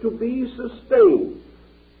uniqueness to be sustained,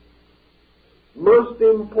 must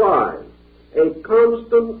imply a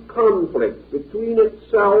constant conflict between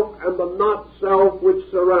itself and the not-self which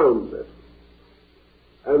surrounds it.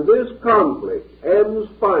 And this conflict ends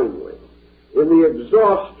finally in the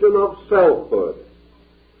exhaustion of selfhood,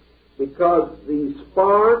 because the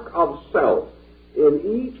spark of self in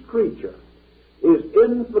each creature is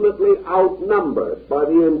infinitely outnumbered by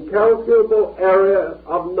the incalculable area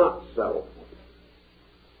of not-self.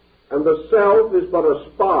 And the self is but a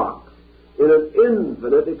spark in an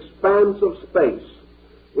infinite expanse of space,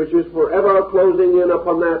 which is forever closing in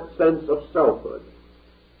upon that sense of selfhood.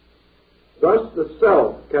 Thus the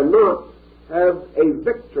self cannot have a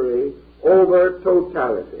victory over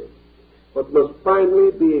totality, but must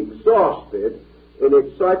finally be exhausted in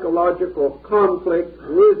its psychological conflict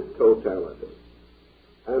with totality,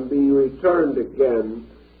 and be returned again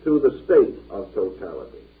to the state of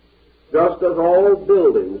totality. Just as all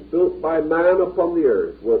buildings built by man upon the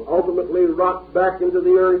earth will ultimately rot back into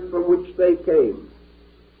the earth from which they came,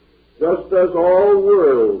 just as all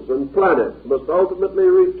worlds and planets must ultimately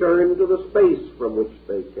return to the space from which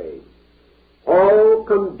they came, all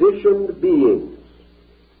conditioned beings,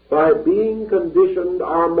 by being conditioned,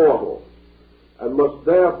 are mortal, and must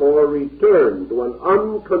therefore return to an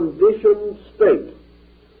unconditioned state,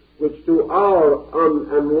 which to our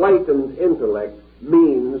unenlightened intellect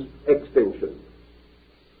means extinction.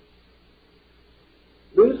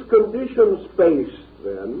 This conditioned space,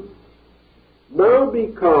 then, now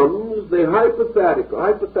becomes the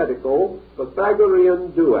hypothetical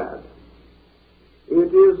Pythagorean duad.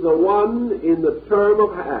 It is the one in the term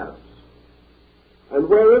of halves. And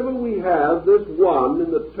wherever we have this one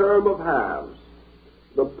in the term of halves,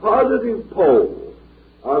 the positive pole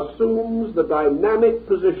assumes the dynamic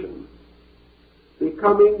position,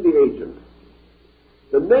 becoming the agent.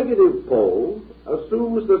 The negative pole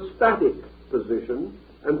assumes the static position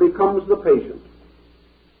and becomes the patient.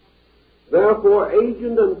 Therefore,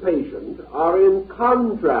 agent and patient are in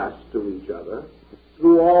contrast to each other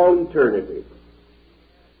through all eternity.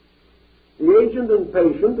 The agent and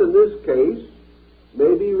patient in this case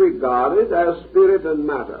may be regarded as spirit and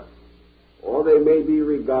matter, or they may be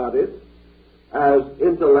regarded as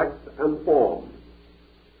intellect and form.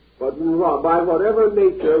 But by whatever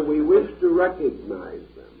nature we wish to recognize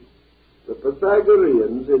them, the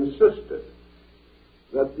Pythagoreans insisted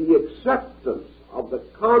that the acceptance of the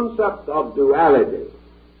concept of duality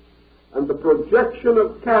and the projection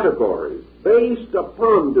of categories based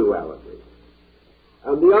upon duality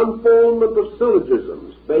and the unfoldment of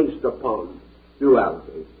syllogisms based upon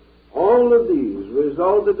duality, all of these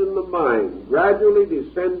resulted in the mind gradually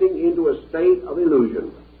descending into a state of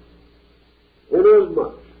illusion,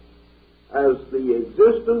 inasmuch as the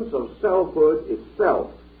existence of selfhood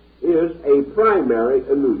itself is a primary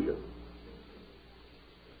illusion.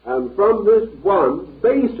 And from this one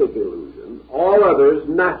basic illusion, all others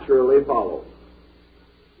naturally follow.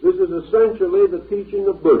 This is essentially the teaching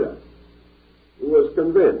of Buddha, who was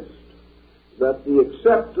convinced that the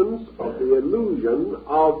acceptance of the illusion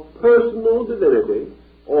of personal divinity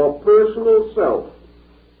or personal self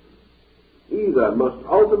either must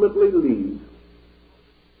ultimately lead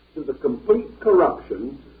to the complete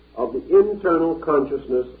corruption of the internal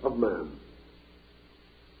consciousness of man.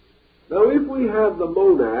 Now, if we have the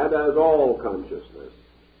monad as all consciousness,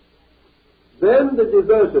 then the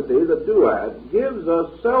diversity, the duad, gives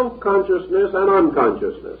us self-consciousness and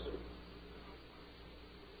unconsciousness.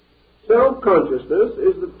 Self-consciousness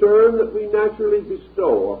is the term that we naturally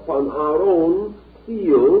bestow upon our own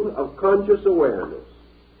field of conscious awareness.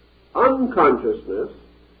 Unconsciousness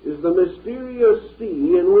is the mysterious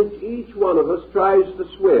sea in which each one of us tries to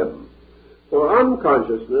swim. For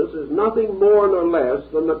unconsciousness is nothing more nor less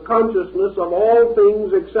than the consciousness of all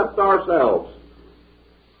things except ourselves,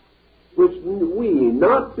 which we,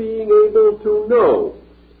 not being able to know,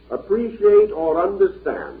 appreciate, or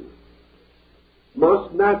understand,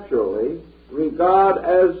 must naturally regard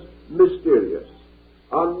as mysterious,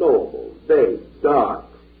 unknowable, vague, dark,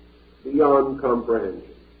 beyond comprehension.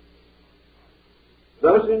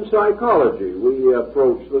 Thus, in psychology, we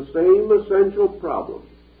approach the same essential problem.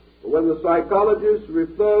 When the psychologist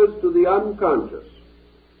refers to the unconscious,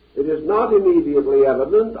 it is not immediately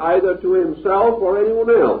evident either to himself or anyone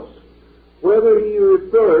else whether he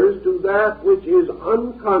refers to that which is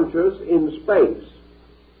unconscious in space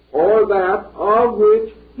or that of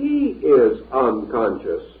which he is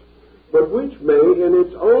unconscious, but which may in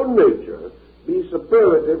its own nature be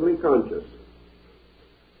superlatively conscious.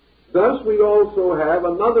 Thus we also have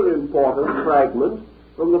another important fragment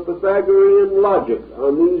from the Pythagorean logic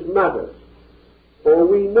on these matters. For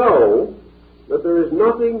we know that there is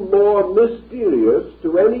nothing more mysterious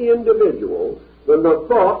to any individual than the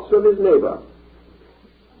thoughts of his neighbor.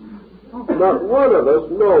 Not one of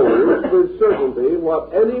us knows with certainty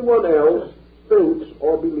what anyone else thinks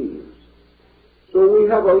or believes. So we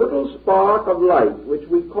have a little spark of light, which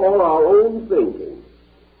we call our own thinking,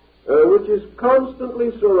 which is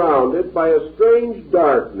constantly surrounded by a strange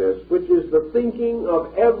darkness, which is the thinking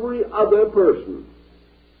of every other person.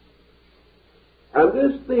 And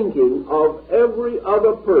this thinking of every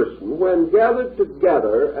other person, when gathered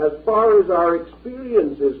together, as far as our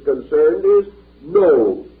experience is concerned, is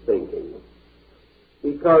no thinking,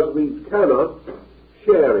 because we cannot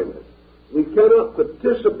share in it. We cannot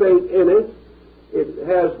participate in it. It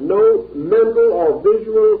has no mental or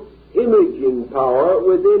visual imaging power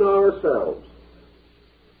within ourselves.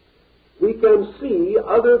 We can see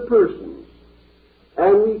other persons,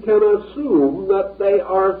 and we can assume that they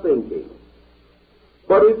are thinking.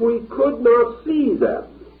 But if we could not see them,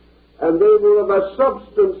 and they were of a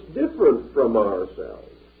substance different from ourselves,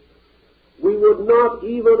 we would not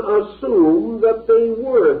even assume that they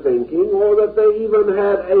were thinking or that they even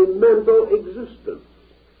had a mental existence.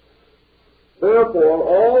 Therefore,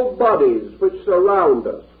 all bodies which surround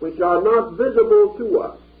us, which are not visible to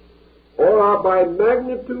us, or are by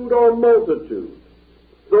magnitude or multitude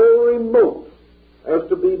so remote as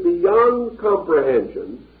to be beyond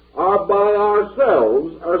comprehension, are by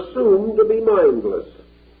ourselves assumed to be mindless,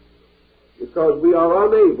 because we are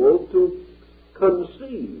unable to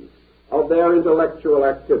conceive of their intellectual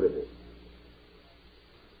activity.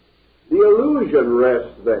 The illusion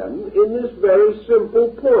rests then in this very simple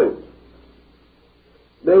point,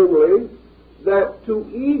 namely, that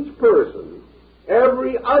to each person,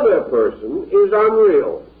 every other person is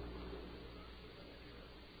unreal.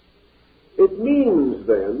 It means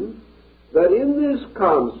then that in this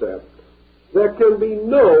concept there can be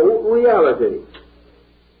no reality.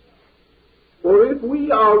 For if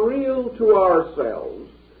we are real to ourselves,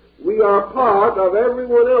 we are part of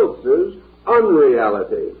everyone else's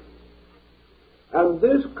unreality. And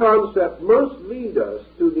this concept must lead us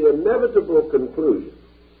to the inevitable conclusion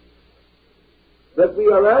that we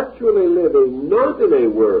are actually living not in a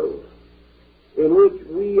world in which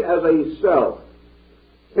we as a self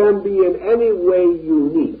can be in any way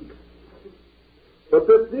unique, but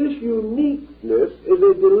that this uniqueness is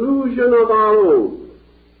a delusion of our own,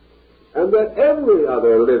 and that every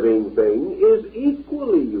other living thing is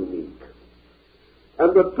equally unique.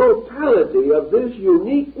 And the totality of this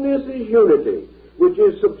uniqueness is unity, which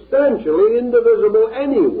is substantially indivisible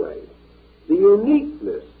anyway. The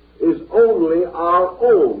uniqueness is only our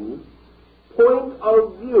own point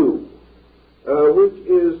of view, which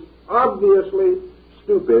is obviously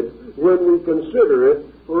stupid when we consider it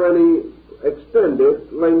for any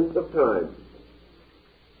extended length of time.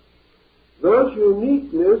 Thus,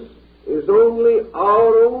 uniqueness is only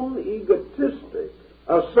our own egotistic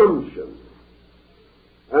assumption.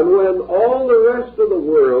 And when all the rest of the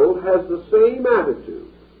world has the same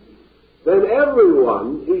attitude, then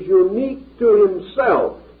everyone is unique to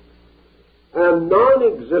himself and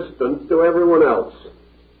non-existent to everyone else.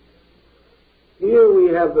 Here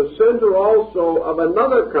we have the center also of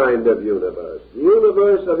another kind of universe, the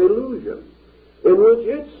universe of illusion, in which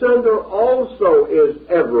its center also is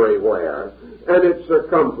everywhere and its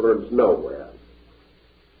circumference nowhere.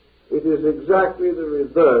 It is exactly the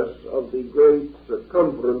reverse of the great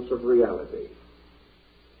circumference of reality.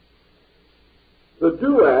 The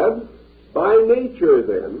duad, by nature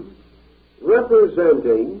then,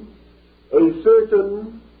 representing a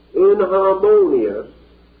certain inharmonious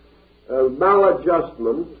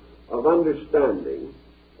maladjustment of understanding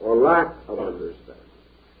or lack of understanding,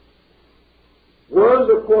 was,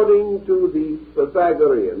 according to the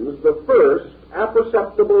Pythagoreans, the first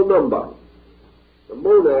apperceptible number. The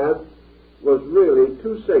monad was really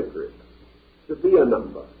too sacred to be a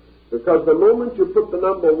number, because the moment you put the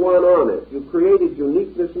number 1 on it, you created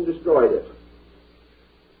uniqueness and destroyed it.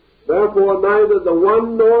 Therefore, neither the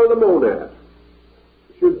one nor the monad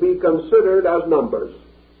should be considered as numbers.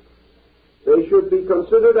 They should be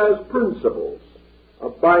considered as principles,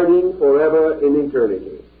 abiding forever in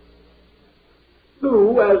eternity.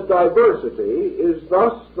 2, as diversity, is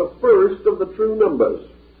thus the first of the true numbers,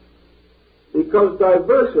 because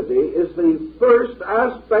diversity is the first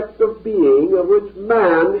aspect of being of which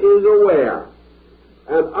man is aware,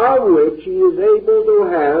 and of which he is able to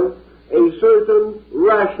have a certain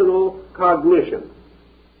rational cognition.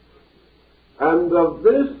 And of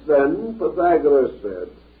this, then, Pythagoras said,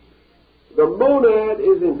 the monad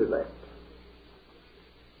is intellect,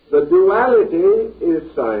 the duality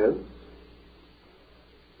is science,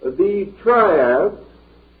 the triad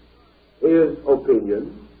is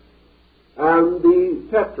opinion, and the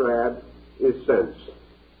tetrad is sense.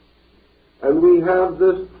 And we have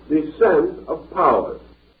this descent of power.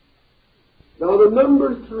 Now the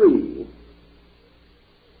number 3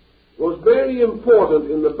 was very important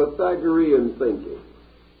in the Pythagorean thinking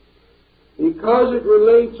because it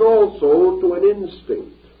relates also to an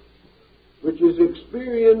instinct which is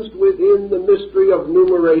experienced within the mystery of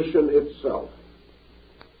numeration itself.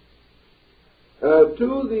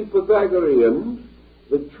 To the Pythagorean,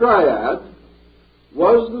 the triad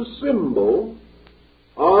was the symbol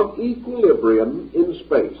of equilibrium in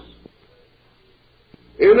space.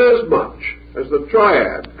 Inasmuch as the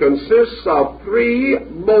triad consists of 3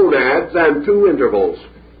 monads and 2 intervals.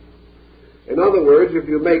 In other words, if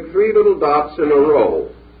you make 3 little dots in a row,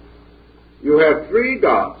 you have 3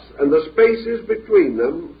 dots, and the spaces between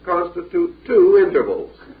them constitute 2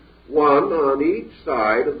 intervals, one on each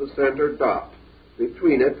side of the center dot,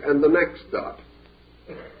 between it and the next dot.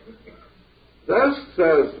 Thus,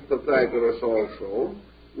 says Pythagoras also,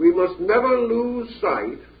 we must never lose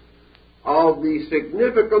sight of the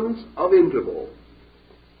significance of interval.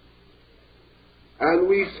 And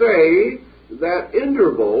we say that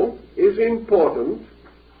interval is important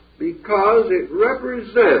because it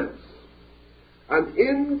represents an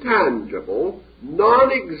intangible,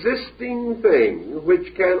 non-existing thing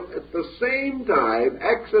which can at the same time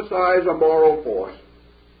exercise a moral force.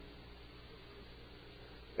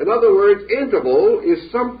 In other words, interval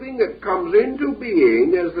is something that comes into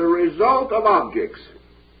being as the result of objects.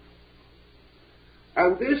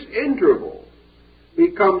 And this interval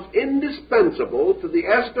becomes indispensable to the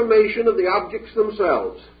estimation of the objects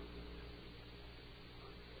themselves.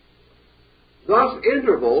 Thus,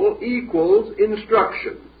 interval equals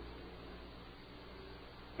instruction.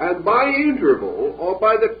 And by interval, or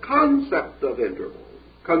by the concept of interval,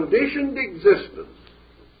 conditioned existence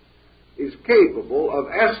is capable of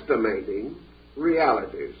estimating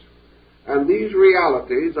realities. And these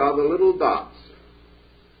realities are the little dots,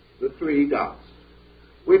 the 3 dots,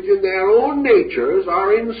 which in their own natures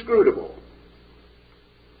are inscrutable,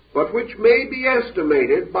 but which may be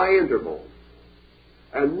estimated by interval,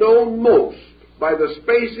 and known most by the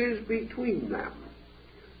spaces between them,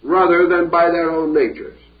 rather than by their own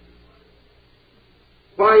natures.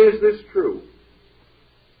 Why is this true?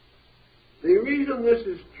 The reason this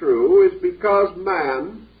is true is because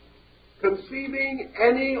man, conceiving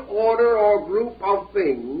any order or group of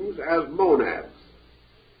things as monads,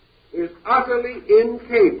 is utterly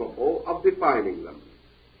incapable of defining them.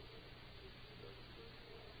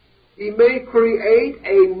 He may create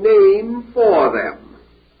a name for them,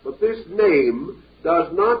 but this name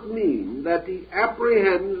does not mean that he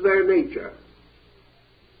apprehends their nature.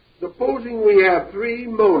 Supposing we have 3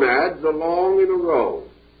 monads along in a row,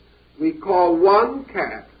 we call one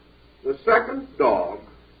cat, the second dog,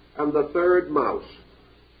 and the third mouse.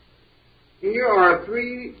 Here are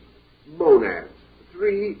 3 monads,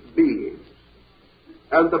 3 beings,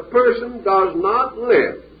 and the person does not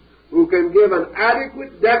live who can give an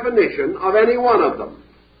adequate definition of any one of them.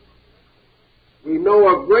 We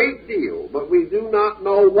know a great deal, but we do not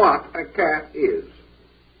know what a cat is.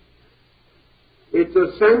 Its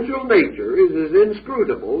essential nature is as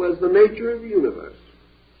inscrutable as the nature of the universe.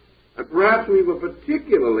 And perhaps we were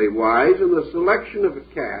particularly wise in the selection of a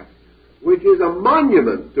cat, which is a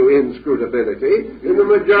monument to inscrutability in the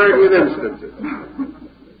majority of instances.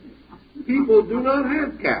 People do not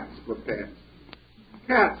have cats for pets.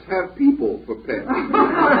 Cats have people for pets.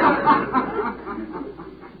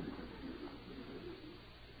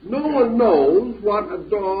 No one knows what a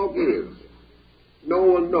dog is. No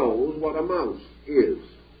one knows what a mouse is.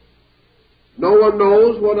 No one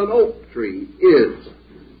knows what an oak tree is.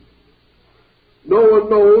 No one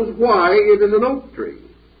knows why it is an oak tree,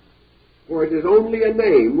 for it is only a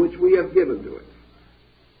name which we have given to it.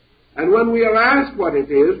 And when we are asked what it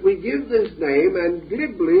is, we give this name and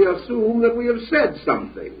glibly assume that we have said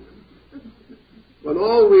something, when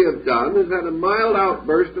all we have done is had a mild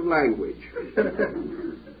outburst of language.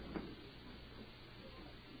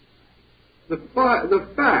 The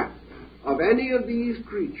fact of any of these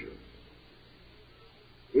creatures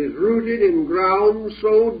is rooted in ground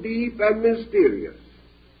so deep and mysterious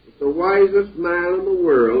that the wisest man in the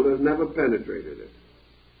world has never penetrated it.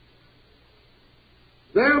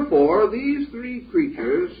 Therefore, these 3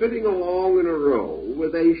 creatures, sitting along in a row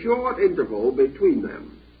with a short interval between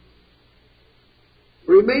them,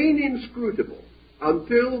 remain inscrutable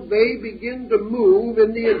until they begin to move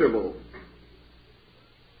in the interval.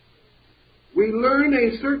 We learn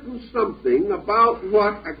a certain something about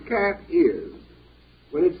what a cat is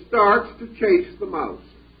when it starts to chase the mouse.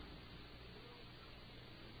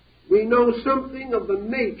 we know something of the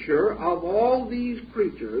nature of all these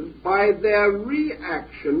creatures by their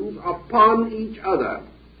reactions upon each other.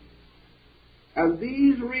 And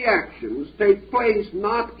these reactions take place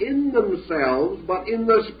not in themselves, but in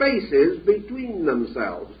the spaces between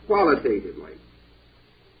themselves, qualitatively.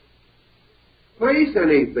 Place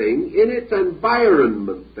anything in its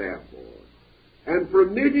environment, therefore, and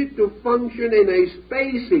permit it to function in a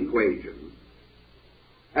space equation,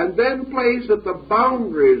 and then place at the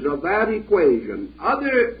boundaries of that equation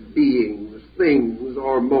other beings, things,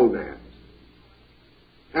 or monads.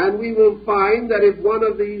 And we will find that if one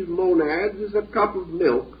of these monads is a cup of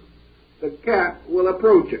milk, the cat will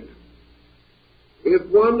approach it. If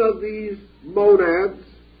one of these monads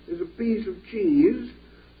is a piece of cheese,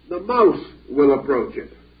 the mouse will approach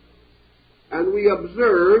it. And we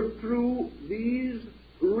observe through these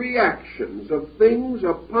reactions of things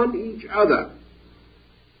upon each other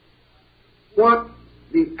what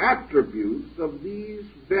the attributes of these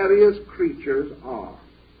various creatures are.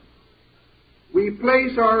 We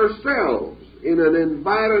place ourselves in an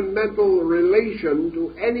environmental relation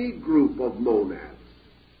to any group of monads.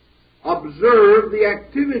 Observe the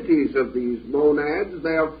activities of these monads,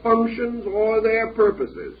 their functions or their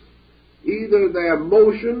purposes, either their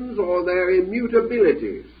motions or their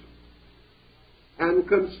immutabilities, and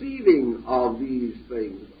conceiving of these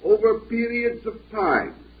things over periods of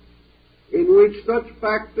time in which such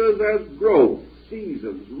factors as growth,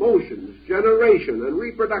 seasons, motions, generation, and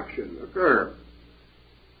reproduction occur.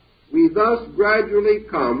 We thus gradually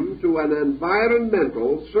come to an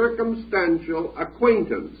environmental, circumstantial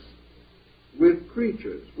acquaintance with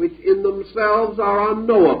creatures which in themselves are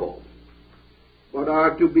unknowable, but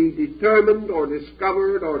are to be determined or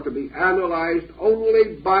discovered or to be analyzed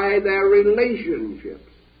only by their relationships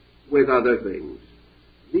with other things.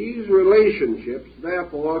 These relationships,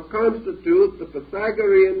 therefore, constitute the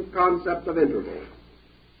Pythagorean concept of intervals,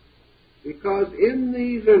 because in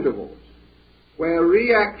these intervals, where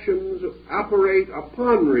reactions operate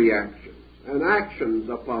upon reactions and actions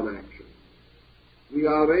upon actions, we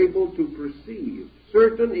are able to perceive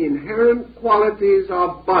certain inherent qualities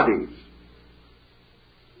of bodies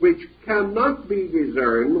which cannot be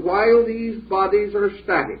discerned while these bodies are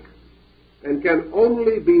static, and can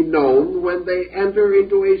only be known when they enter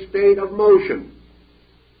into a state of motion.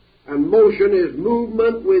 And motion is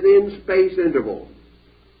movement within space interval.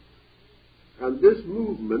 And this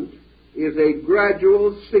movement is a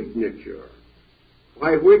gradual signature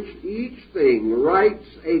by which each thing writes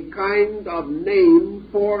a kind of name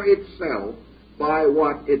for itself by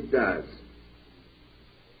what it does.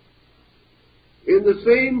 In the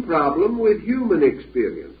same problem with human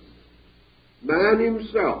experience, man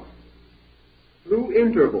himself, through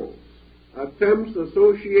intervals, attempts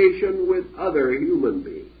association with other human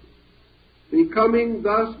beings, becoming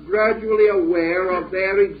thus gradually aware of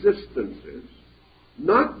their existences,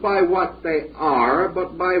 not by what they are,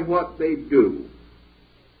 but by what they do.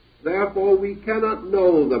 Therefore, we cannot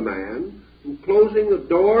know the man who, closing the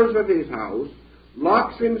doors of his house,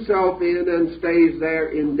 locks himself in and stays there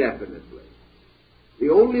indefinitely. The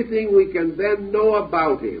only thing we can then know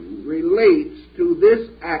about him relates to this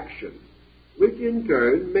action, which in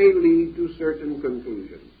turn may lead to certain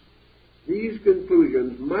conclusions. These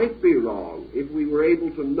conclusions might be wrong if we were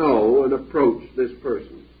able to know and approach this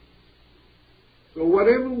person. So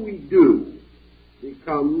whatever we do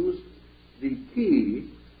becomes the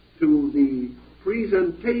key to the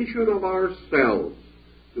presentation of ourselves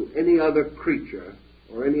to any other creature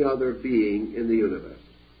or any other being in the universe.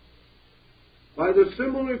 By the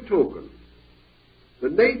similar token, the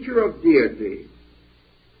nature of deity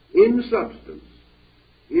in substance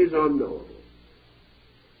is unknowable.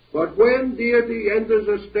 But when deity enters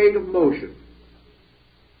a state of motion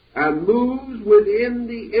and moves within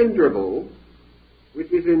the interval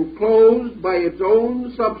which is enclosed by its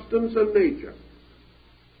own substance and nature,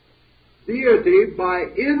 deity by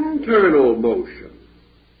internal motion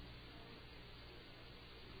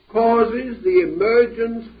causes the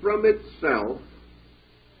emergence from itself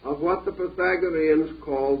of what the Pythagoreans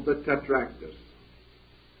called the tetractys,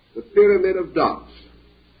 the pyramid of dots,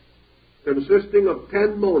 consisting of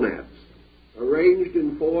 10 monads arranged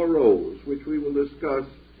in 4 rows, which we will discuss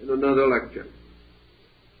in another lecture.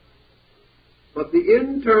 But the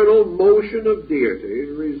internal motion of deity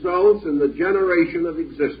results in the generation of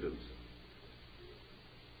existence.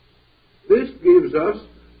 This gives us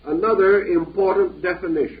another important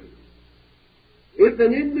definition. If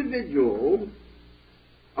an individual,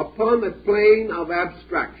 upon a plane of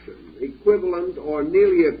abstraction, equivalent or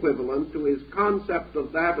nearly equivalent to his concept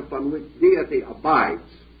of that upon which deity abides,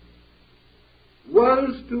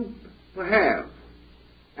 was to have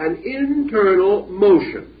an internal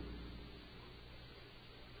motion.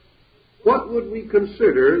 What would we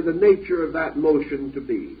consider the nature of that motion to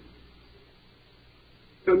be?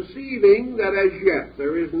 Conceiving that as yet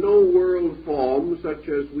there is no world form such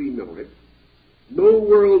as we know it, no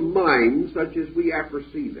world mind such as we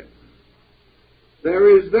apperceive it,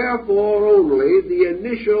 there is therefore only the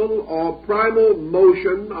initial or primal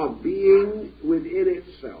motion of being within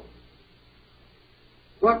itself.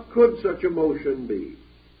 What could such a motion be?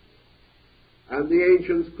 And the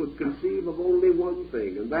ancients could conceive of only one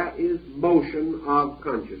thing, and that is motion of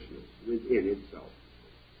consciousness within itself.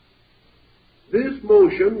 This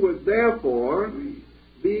motion would therefore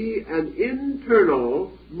be an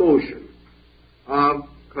internal motion of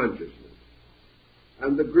consciousness.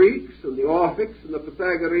 And the Greeks and the Orphics and the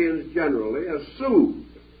Pythagoreans generally assumed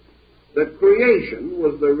that creation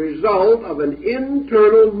was the result of an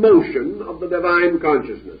internal motion of the divine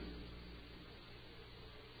consciousness.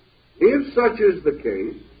 If such is the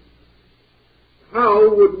case,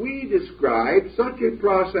 how would we describe such a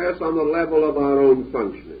process on the level of our own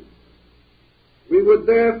functioning? We would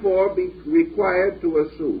therefore be required to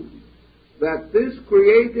assume that this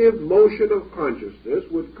creative motion of consciousness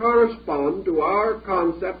would correspond to our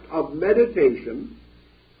concept of meditation,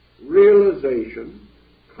 realization,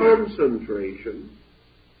 concentration,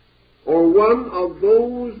 or one of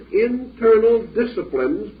those internal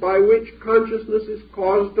disciplines by which consciousness is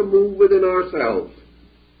caused to move within ourselves.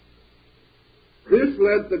 This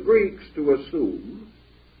led the Greeks to assume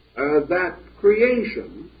that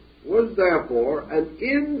creation was therefore an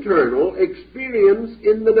internal experience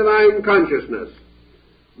in the divine consciousness,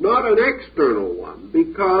 not an external one,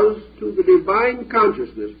 because to the divine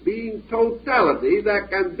consciousness, being totality, there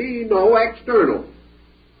can be no external.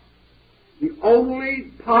 The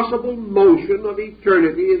only possible motion of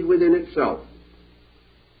eternity is within itself.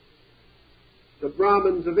 The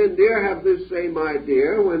Brahmins of India have this same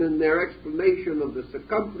idea when in their explanation of the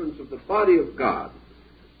circumference of the body of God,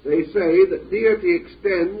 they say that deity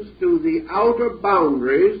extends to the outer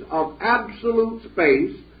boundaries of absolute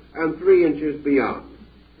space and 3 inches beyond.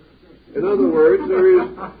 In other words, there is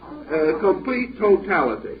a complete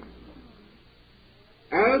totality.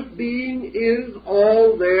 As being is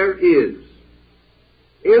all there is,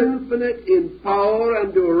 infinite in power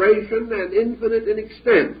and duration and infinite in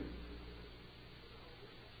extent,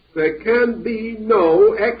 there can be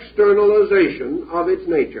no externalization of its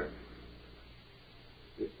nature.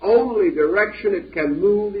 The only direction it can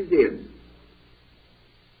move is in,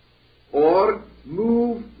 or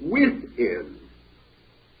move within.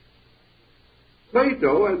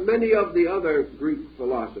 Plato and many of the other Greek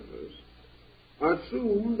philosophers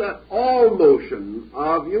assume that all motion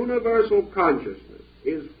of universal consciousness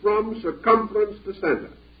is from circumference to center,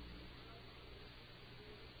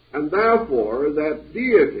 and therefore that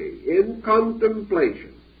deity in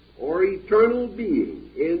contemplation, or eternal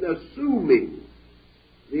being in assuming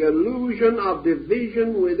the illusion of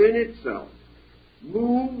division within itself,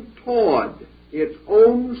 moved toward its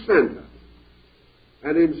own center,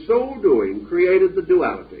 and in so doing created the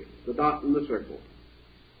duality, the dot and the circle.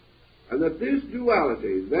 And that this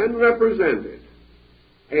duality then represented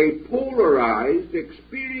a polarized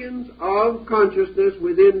experience of consciousness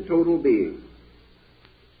within total being.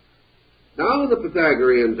 Now the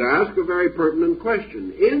Pythagoreans ask a very pertinent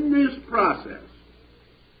question. In this process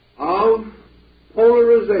of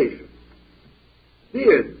polarization,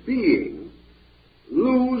 did being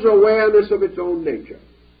lose awareness of its own nature?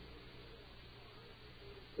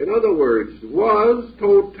 In other words, was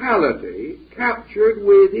totality captured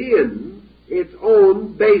within its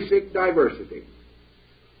own basic diversity?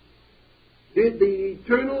 Did the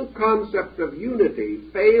eternal concept of unity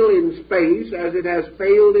fail in space as it has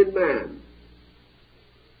failed in man,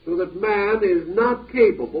 so that man is not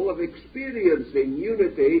capable of experiencing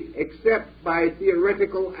unity except by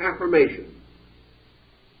theoretical affirmation?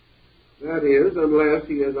 That is, unless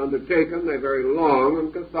he has undertaken a very long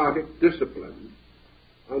and cathartic discipline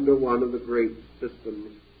under one of the great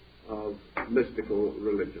systems of mystical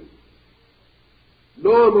religion.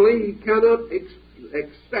 Normally, he cannot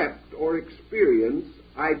accept or experience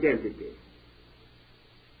identity.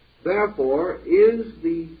 Therefore, is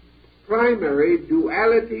the primary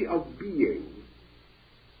duality of being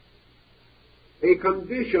a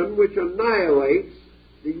condition which annihilates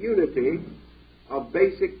the unity of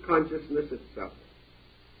basic consciousness itself.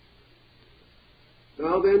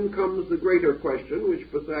 Now then comes the greater question, which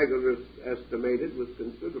Pythagoras estimated with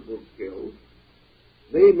considerable skill,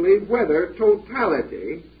 namely whether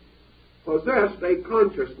totality possessed a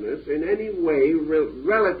consciousness in any way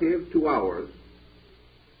relative to ours,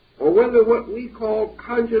 or whether what we call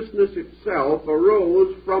consciousness itself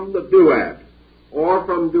arose from the duad, or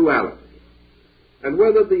from duality, and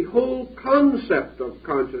whether the whole concept of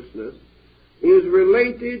consciousness is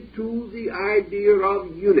related to the idea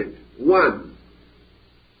of unit, one,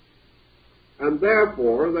 and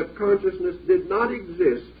therefore that consciousness did not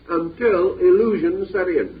exist until illusion set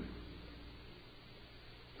in,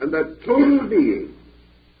 and that total being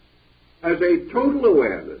has a total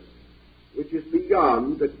awareness which is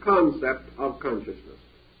beyond the concept of consciousness.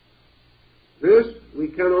 This we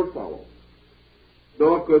cannot follow,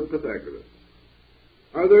 nor could Pythagoras,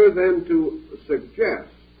 other than to suggest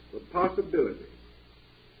the possibility,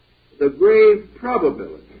 the grave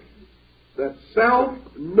probability, that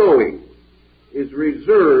self-knowing is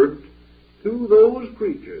reserved to those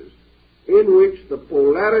creatures in which the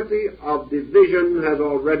polarity of division has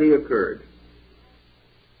already occurred.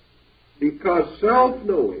 Because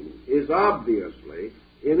self-knowing is obviously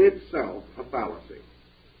in itself a fallacy.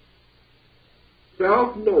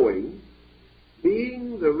 Self-knowing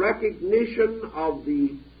being the recognition of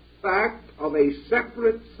the fact of a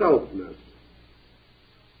separate selfness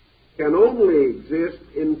can only exist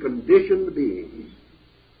in conditioned beings.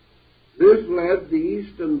 This led the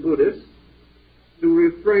Eastern Buddhists to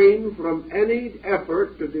refrain from any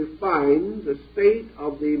effort to define the state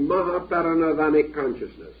of the Mahaparinirvanic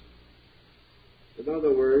consciousness. In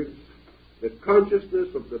other words, the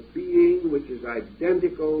consciousness of the being which is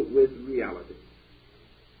identical with reality.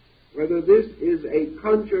 Whether this is a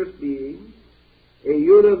conscious being, a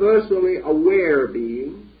universally aware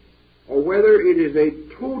being, or whether it is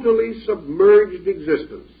a totally submerged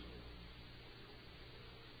existence,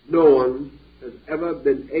 no one has ever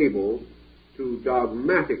been able to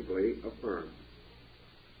dogmatically affirm.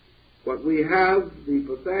 But we have the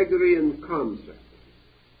Pythagorean concept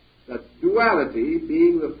that duality,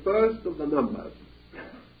 being the first of the numbers,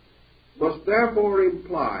 must therefore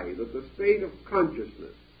imply that the state of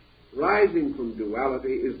consciousness rising from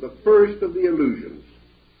duality is the first of the illusions,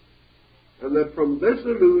 and that from this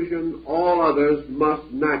illusion all others must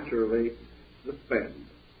naturally suspend.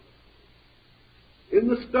 In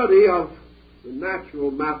the study of the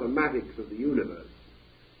natural mathematics of the universe,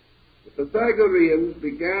 the Pythagoreans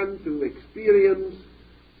began to experience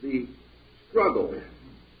the struggle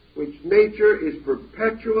which nature is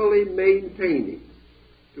perpetually maintaining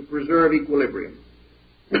to preserve equilibrium.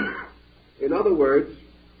 In other words,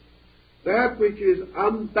 that which is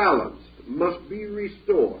unbalanced must be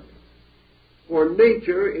restored, for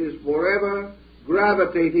nature is forever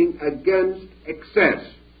gravitating against excess.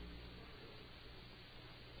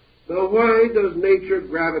 Now, why does nature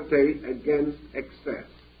gravitate against excess?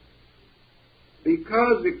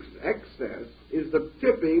 Because excess is the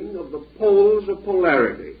tipping of the poles of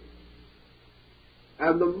polarity.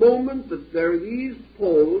 And the moment that these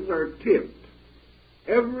poles are tipped,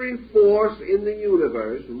 every force in the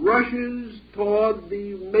universe rushes toward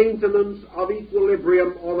the maintenance of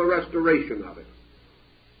equilibrium or the restoration of it.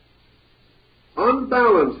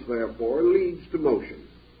 Unbalance, therefore, leads to motion.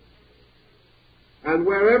 And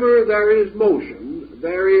wherever there is motion,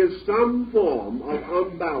 there is some form of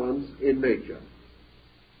unbalance in nature.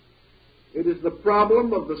 It is the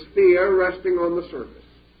problem of the sphere resting on the surface.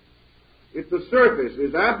 If the surface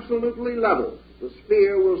is absolutely level, the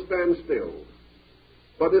sphere will stand still.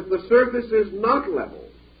 But if the surface is not level,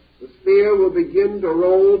 the sphere will begin to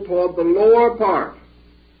roll toward the lower part,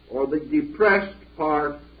 or the depressed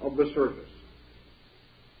part of the surface.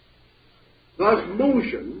 Thus,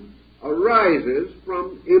 motion arises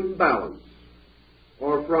from imbalance,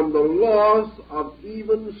 or from the loss of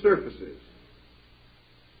even surfaces.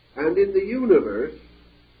 And in the universe,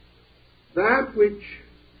 that which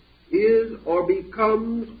is or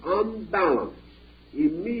becomes unbalanced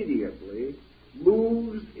immediately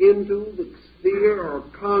moves into the sphere or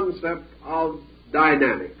concept of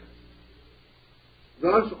dynamic.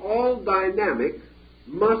 Thus, all dynamic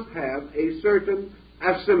must have a certain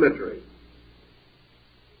asymmetry.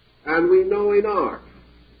 And we know in art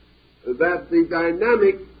that the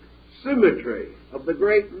dynamic symmetry of the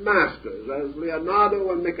great masters, as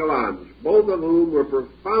Leonardo and Michelangelo, both of whom were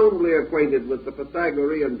profoundly acquainted with the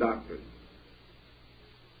Pythagorean doctrine,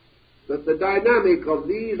 that the dynamic of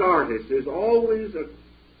these artists is always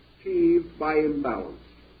achieved by imbalance.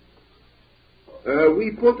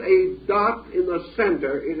 We put a dot in the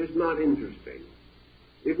center, it is not interesting.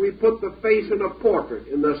 If we put the face in a portrait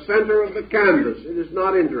in the center of the canvas, it is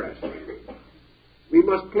not interesting. We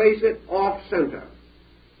must place it off-center.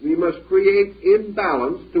 We must create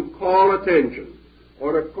imbalance to call attention,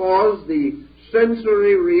 or to cause the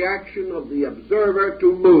sensory reaction of the observer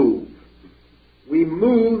to move. We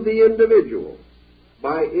move the individual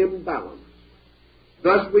by imbalance.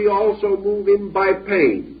 Thus we also move him by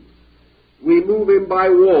pain. We move him by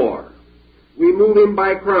war. We move him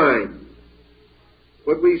by crime.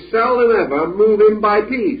 But we seldom ever move him by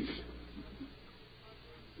peace.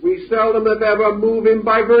 We seldom if ever move him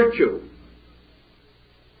by virtue.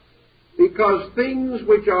 Because things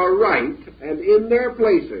which are right and in their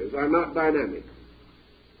places are not dynamic.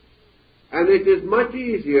 And it is much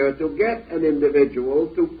easier to get an individual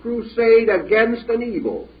to crusade against an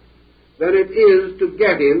evil than it is to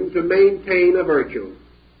get him to maintain a virtue.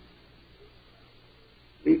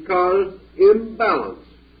 Because imbalance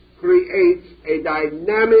creates a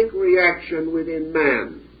dynamic reaction within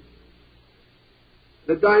man.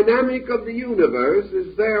 The dynamic of the universe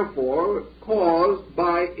is therefore caused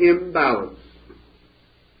by imbalance.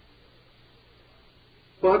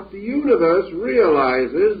 But the universe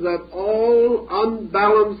realizes that all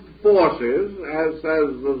unbalanced forces, as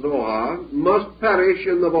says the Zohar, must perish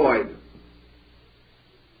in the void.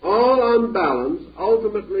 All unbalance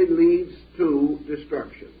ultimately leads to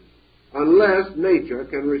destruction, unless nature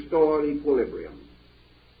can restore equilibrium.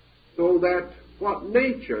 So that what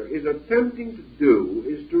nature is attempting to do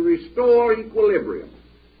is to restore equilibrium.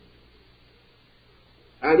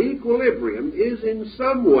 And equilibrium is in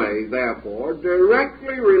some way, therefore,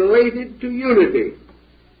 directly related to unity.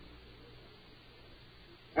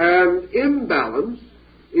 And imbalance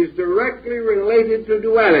is directly related to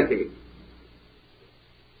duality.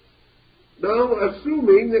 Now,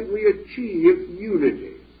 assuming that we achieve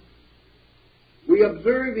unity, we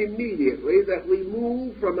observe immediately that we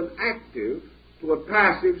move from an active to a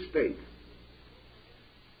passive state.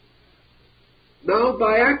 Now,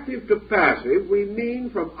 by active to passive, we mean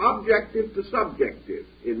from objective to subjective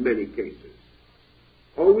in many cases.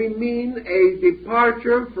 Or we mean a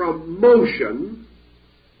departure from motion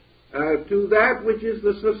to that which is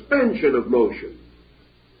the suspension of motion.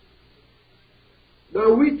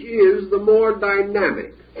 Now, which is the more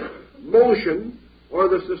dynamic, motion or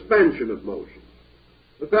the suspension of motion?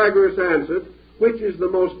 Pythagoras answered, which is the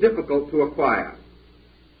most difficult to acquire?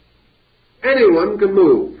 Anyone can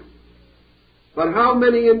move. But how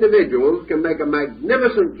many individuals can make a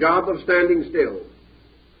magnificent job of standing still?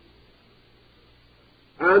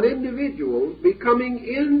 And individuals becoming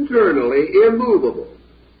internally immovable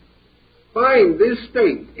find this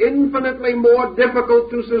state infinitely more difficult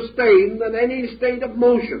to sustain than any state of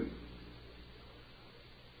motion.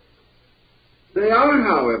 They are,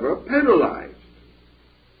 however, penalized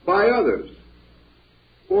by others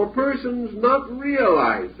for persons not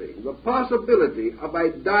realizing the possibility of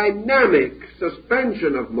a dynamic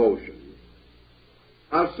suspension of motion,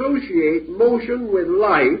 associate motion with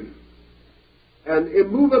life and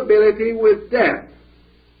immovability with death,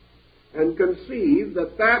 and conceive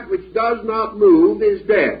that that which does not move is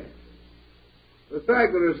dead.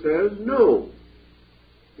 Pythagoras says, no,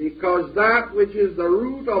 because that which is the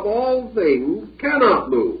root of all things cannot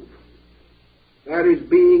move. That is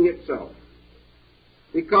being itself.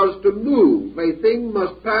 Because to move, a thing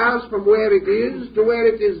must pass from where it is to where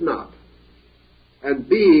it is not. And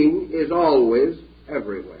being is always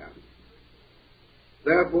everywhere.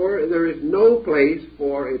 Therefore, there is no place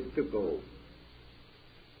for it to go.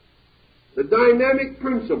 The dynamic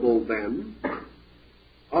principle, then,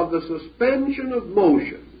 of the suspension of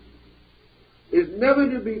motion is never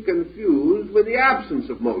to be confused with the absence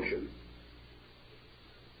of motion.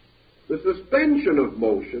 The suspension of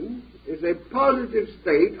motion is a positive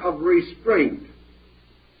state of restraint,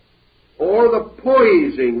 or the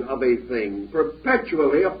poising of a thing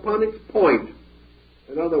perpetually upon its point.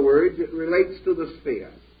 In other words, it relates to the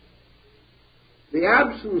sphere. The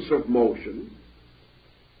absence of motion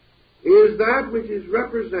is that which is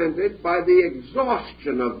represented by the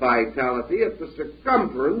exhaustion of vitality at the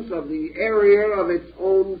circumference of the area of its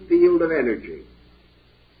own field of energy.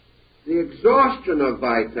 The exhaustion of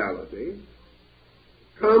vitality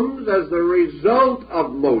comes as the result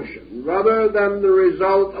of motion rather than the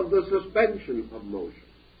result of the suspension of motion.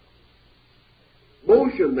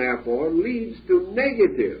 Motion, therefore, leads to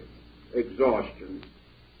negative exhaustion.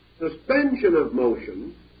 Suspension of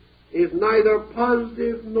motion is neither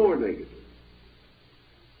positive nor negative,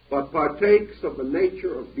 but partakes of the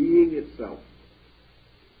nature of being itself.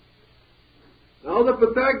 Now, the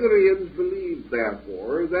Pythagoreans believed,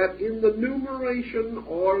 therefore, that in the numeration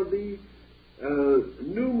or the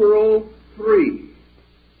numeral 3,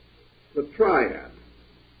 the triad,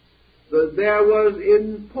 that there was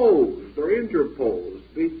imposed or interposed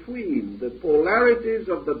between the polarities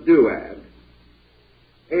of the duad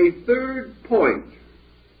a third point,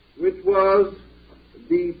 which was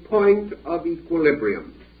the point of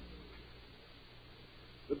equilibrium.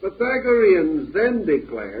 The Pythagoreans then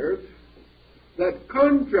declared that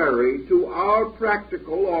contrary to our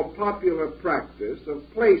practical or popular practice of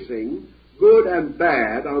placing good and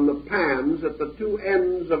bad on the pans at the two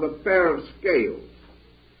ends of a pair of scales,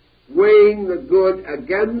 weighing the good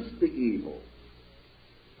against the evil,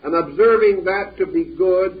 and observing that to be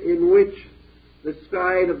good in which the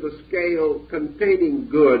side of the scale containing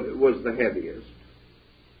good was the heaviest,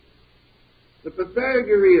 the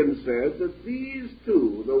Pythagoreans said that these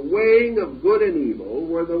two, the weighing of good and evil,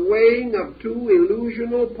 were the weighing of two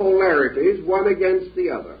illusional polarities, one against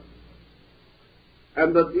the other,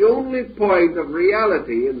 and that the only point of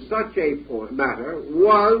reality in such a matter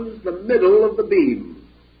was the middle of the beam.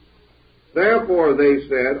 Therefore, they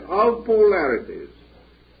said, of polarities,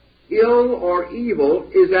 ill or evil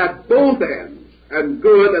is at both ends, and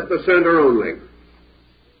good at the center only.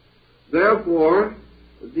 Therefore,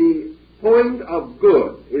 the point of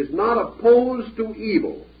good is not opposed to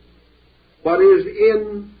evil, but is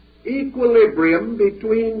in equilibrium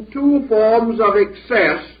between two forms of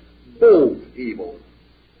excess, both evil.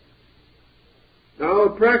 Now,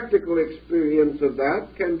 a practical experience of that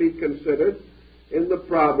can be considered in the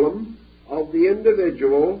problem of the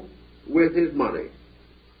individual with his money.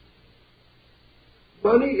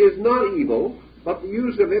 Money is not evil, but the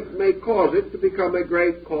use of it may cause it to become a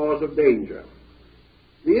great cause of danger.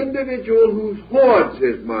 The individual who hoards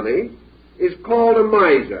his money is called a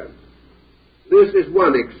miser. This is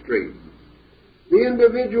one extreme. The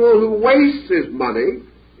individual who wastes his money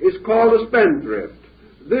is called a spendthrift.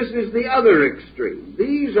 This is the other extreme.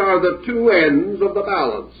 These are the two ends of the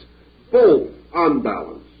balance, both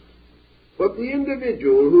unbalanced. But the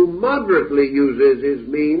individual who moderately uses his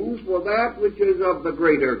means for that which is of the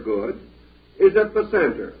greater good is at the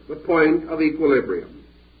center, the point of equilibrium.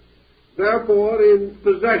 Therefore, in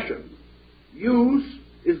possession, use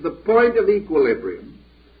is the point of equilibrium,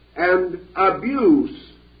 and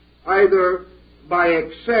abuse, either by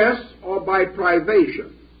excess or by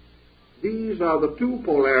privation. These are the two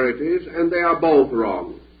polarities, and they are both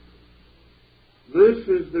wrong. This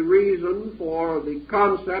is the reason for the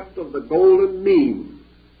concept of the golden mean,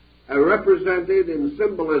 represented in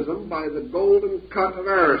symbolism by the golden cut of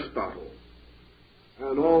Aristotle,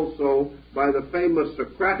 and also by the famous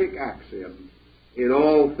Socratic axiom, in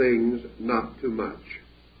all things not too much.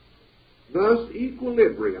 Thus,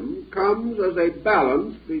 equilibrium comes as a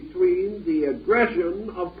balance between the aggression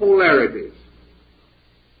of polarities.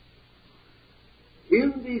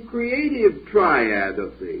 In the creative triad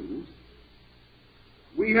of things,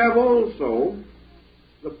 we have also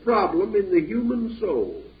the problem in the human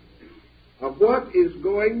soul of what is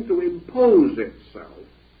going to impose itself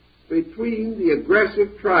between the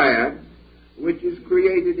aggressive triad which is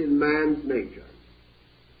created in man's nature.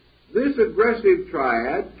 This aggressive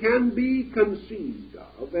triad can be conceived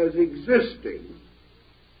of as existing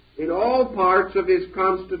in all parts of his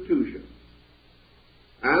constitution.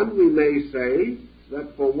 And we may say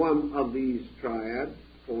that for one of these triad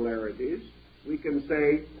polarities, we can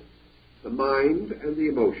say the mind and the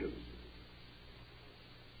emotions.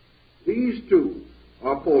 These two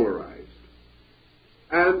are polarized.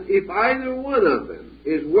 And if either one of them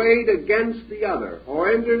is weighed against the other,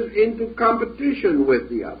 or enters into competition with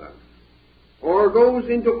the other, or goes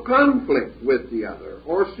into conflict with the other,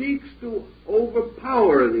 or seeks to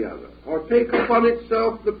overpower the other, or take upon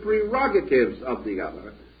itself the prerogatives of the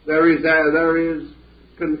other, there is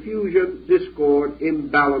confusion, discord,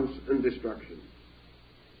 imbalance, and destruction.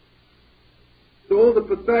 So the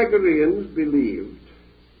Pythagoreans believed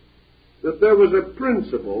that there was a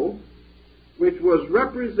principle which was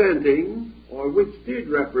representing, or which did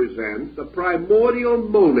represent, the primordial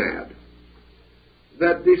monad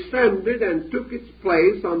that descended and took its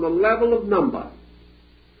place on the level of number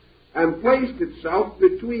and placed itself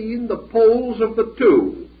between the poles of the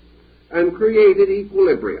two and created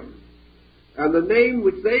equilibrium. And the name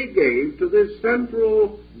which they gave to this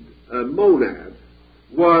central monad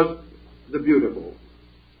was the beautiful.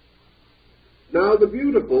 Now, the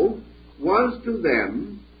beautiful was to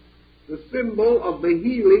them the symbol of the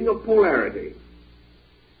healing of polarity.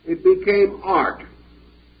 It became art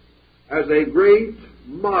as a great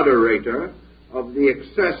moderator of the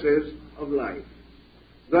excesses of life.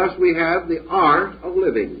 Thus we have the art of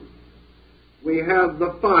living. We have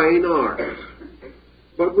the fine arts.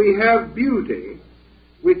 But we have beauty,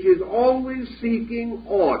 which is always seeking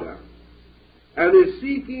order and is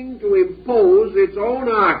seeking to impose its own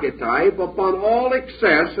archetype upon all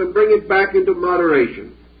excess and bring it back into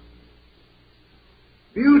moderation.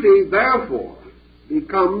 Beauty, therefore,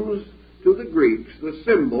 becomes to the Greeks the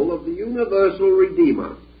symbol of the universal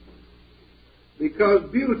Redeemer.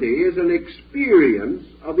 because beauty is an experience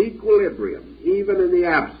of equilibrium, even in the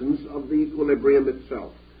absence of the equilibrium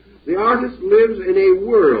itself. The artist lives in a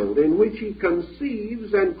world in which he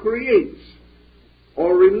conceives and creates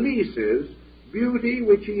or releases beauty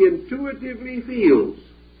which he intuitively feels.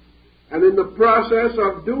 And in the process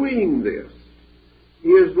of doing this, he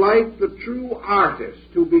is like the true artist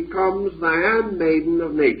who becomes the handmaiden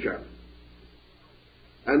of nature.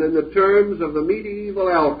 And in the terms of the medieval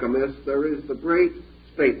alchemists, there is the great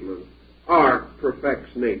statement, art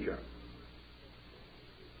perfects nature.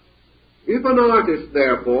 If an artist,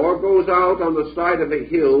 therefore, goes out on the side of a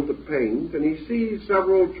hill to paint, and he sees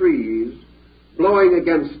several trees blowing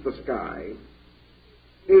against the sky,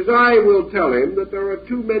 his eye will tell him that there are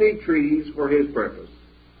too many trees for his purpose.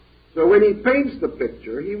 So when he paints the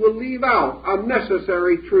picture, he will leave out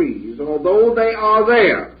unnecessary trees, although they are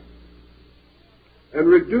there, and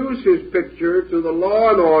reduce his picture to the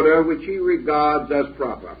law and order which he regards as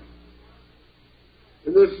proper.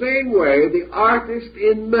 In the same way, the artist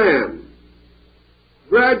in man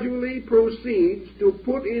gradually proceeds to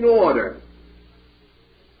put in order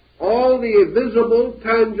all the visible,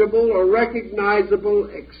 tangible, or recognizable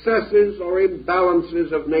excesses or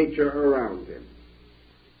imbalances of nature around him.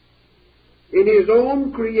 In his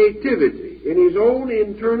own creativity, in his own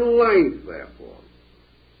internal life, therefore,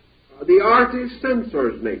 the artist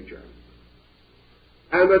censors nature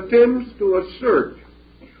and attempts to assert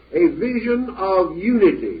a vision of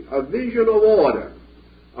unity, a vision of order,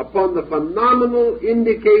 upon the phenomenal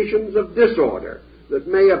indications of disorder that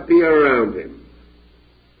may appear around him.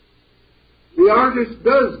 The artist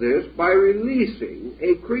does this by releasing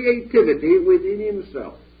a creativity within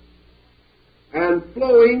himself and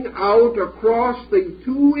flowing out across the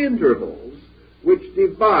two intervals which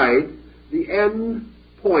divide the end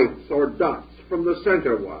points or dots from the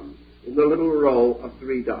center one in the little row of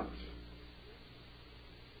three dots.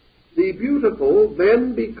 The beautiful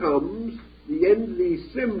then becomes the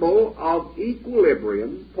symbol of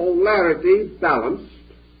equilibrium, polarity balanced,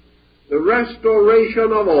 the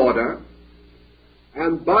restoration of order,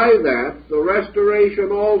 and by that the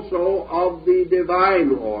restoration also of the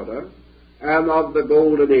divine order and of the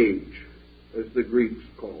golden age, as the Greeks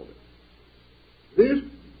called it. This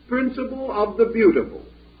principle of the beautiful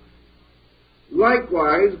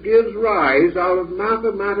likewise gives rise out of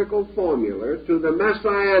mathematical formula to the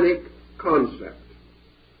messianic concept.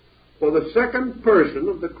 For the second person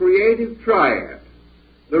of the creative triad,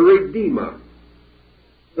 the Redeemer,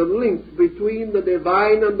 the link between the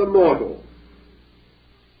divine and the mortal,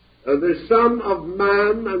 the Son of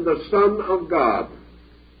Man and the Son of God,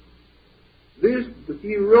 this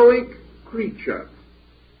heroic creature,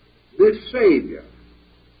 this Savior,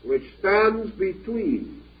 which stands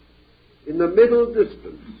between, in the middle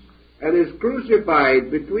distance, and is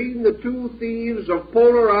crucified between the two thieves of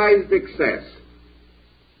polarized excess,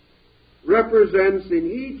 represents in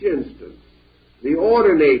each instance the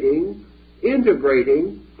ordinating,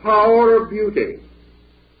 integrating power of beauty.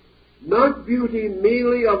 Not beauty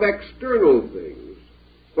merely of external things,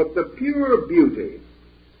 but the pure beauty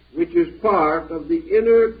which is part of the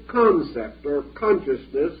inner concept or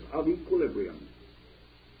consciousness of equilibrium.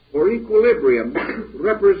 For equilibrium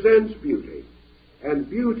represents beauty, and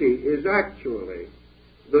beauty is actually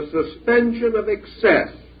the suspension of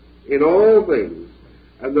excess in all things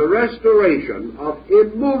and the restoration of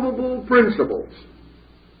immovable principles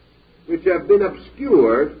which have been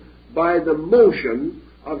obscured by the motion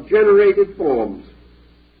of generated forms.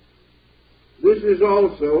 This is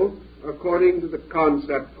also according to the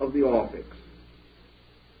concept of the Orphics.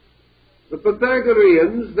 The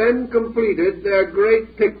Pythagoreans then completed their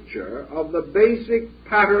great picture of the basic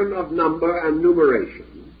pattern of number and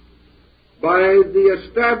numeration by the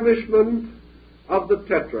establishment of the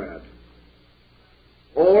tetrad,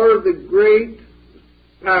 or the great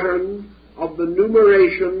pattern of the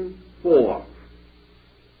numeration 4.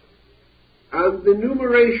 And the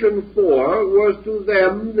numeration 4 was to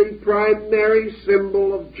them the primary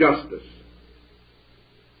symbol of justice,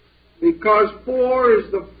 because 4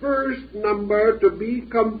 is the first number to be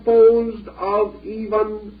composed of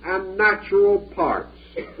even and natural parts.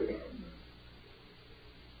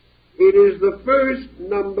 It is the first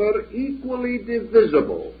number equally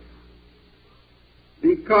divisible,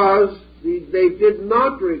 because they did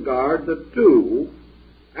not regard the 2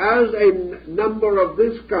 as a number of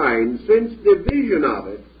this kind, since division of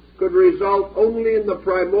it could result only in the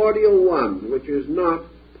primordial 1, which is not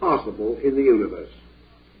possible in the universe.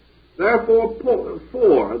 Therefore,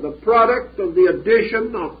 4, the product of the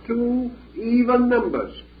addition of 2 even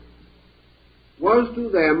numbers, was to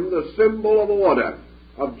them the symbol of order,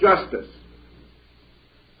 of justice.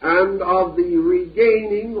 and of the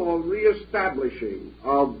regaining or reestablishing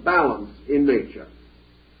of balance in nature.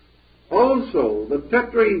 Also, the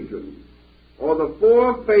tetrahedron, or the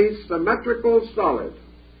four-faced symmetrical solid,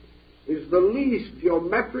 is the least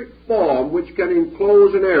geometric form which can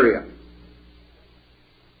enclose an area.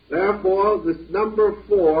 Therefore, this number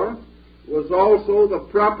 4 was also the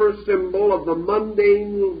proper symbol of the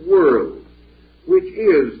mundane world, which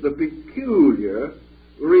is the peculiar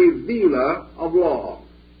revealer of law.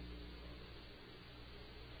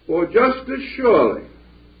 For just as surely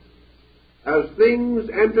as things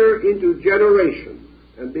enter into generation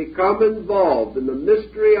and become involved in the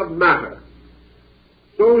mystery of matter,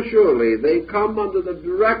 so surely they come under the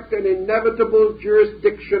direct and inevitable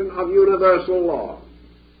jurisdiction of universal law.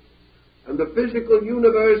 And the physical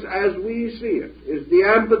universe as we see it is the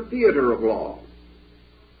amphitheater of law,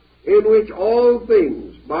 in which all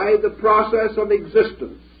things, by the process of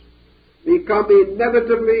existence, become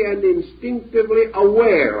inevitably and instinctively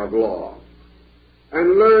aware of law,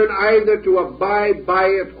 and learn either to abide by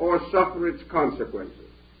it or suffer its consequences.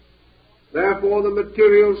 Therefore, the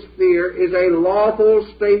material sphere is a lawful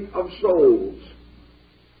state of souls,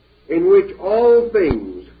 in which all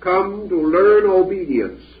things come to learn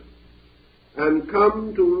obedience, and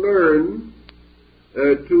come to learn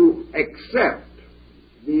to accept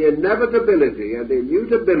the inevitability and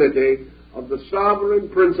immutability of the sovereign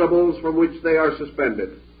principles from which they are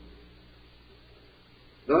suspended.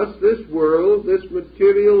 Thus, this world, this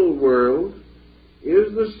material world,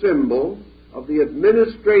 is the symbol of the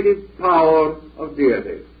administrative power of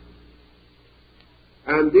deity,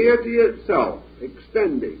 and deity itself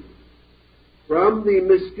extending from the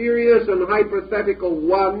mysterious and hypothetical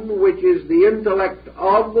one which is the intellect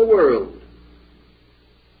of the world,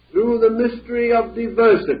 through the mystery of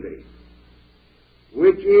diversity,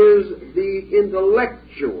 which is the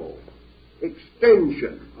intellectual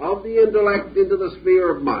extension of the intellect into the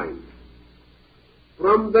sphere of mind.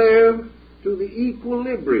 From there to the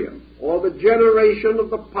equilibrium, or the generation of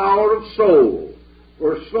the power of soul,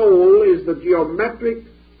 for soul is the geometric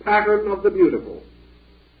pattern of the beautiful.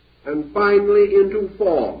 And finally into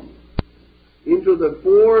form, into the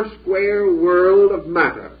four-square world of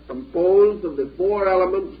matter, composed of the four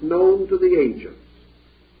elements known to the ancients.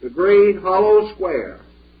 The great hollow square,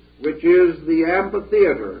 which is the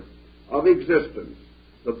amphitheater of existence,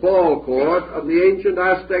 the ball court of the ancient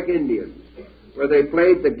Aztec Indians, where they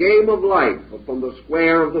played the game of life upon the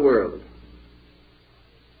square of the world.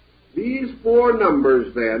 These four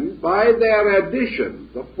numbers, then, by their addition,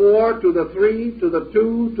 the 4 to the 3 to the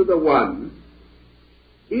 2 to the 1,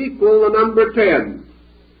 equal the number 10,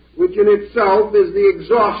 which in itself is the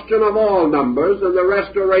exhaustion of all numbers and the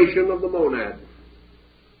restoration of the monad.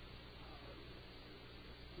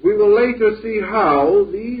 We will later see how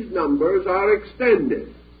these numbers are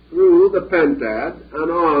extended through the pentad and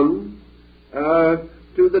on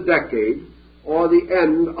to the decade, or the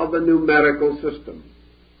end of the numerical system.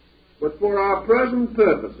 But for our present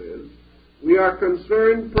purposes, we are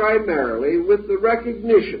concerned primarily with the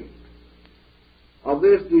recognition of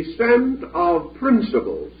this descent of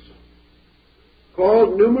principles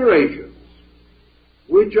called numerations,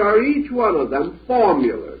 which are each one of them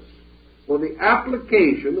formulas for the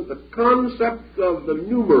application of the concept of the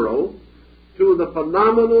numeral to the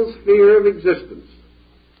phenomenal sphere of existence,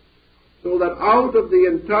 so that out of the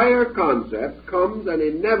entire concept comes an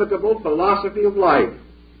inevitable philosophy of life,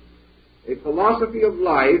 a philosophy of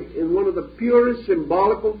life in one of the purest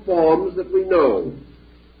symbolical forms that we know,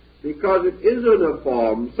 because it is in a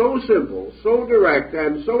form so simple, so direct,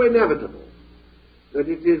 and so inevitable that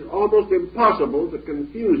it is almost impossible to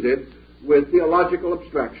confuse it with theological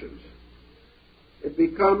abstractions. It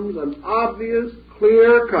becomes an obvious,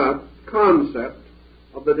 clear-cut concept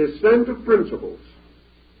of the descent of principles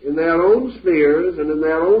in their own spheres and in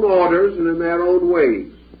their own orders and in their own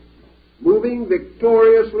ways, moving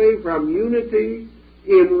victoriously from unity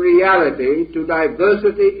in reality to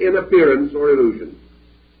diversity in appearance or illusion.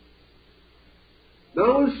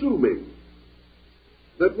 Now, assuming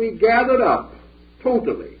that we gathered up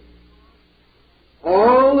totally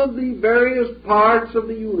all of the various parts of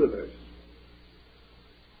the universe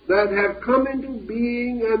that have come into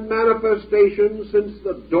being and manifestation since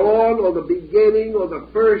the dawn or the beginning or the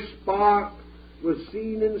first spark was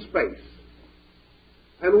seen in space,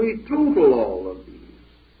 and we total all of these,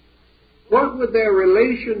 what would their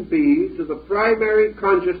relation be to the primary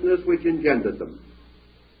consciousness which engendered them?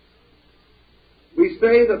 We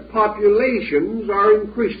say that populations are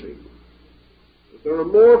increasing, that there are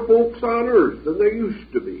more folks on earth than there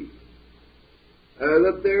used to be,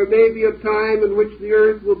 that there may be a time in which the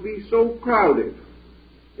earth will be so crowded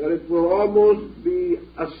that it will almost be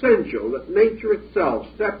essential that nature itself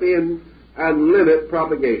step in and limit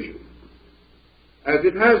propagation, as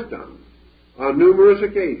it has done on numerous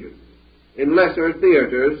occasions in lesser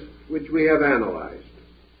theaters which we have analyzed.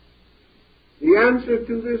 The answer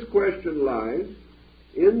to this question lies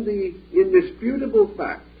in the indisputable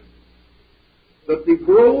fact that the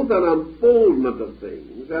growth and unfoldment of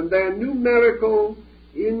things and their numerical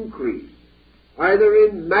increase, either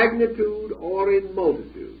in magnitude or in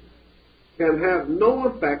multitude, can have no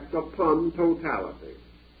effect upon totality,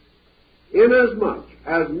 inasmuch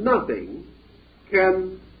as nothing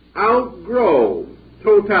can outgrow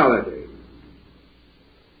totality.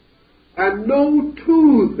 And no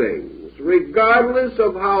two things, regardless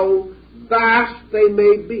of how vast they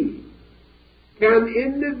may be, can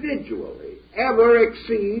individually ever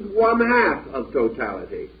exceed one-half of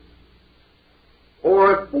totality,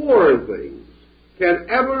 or four things can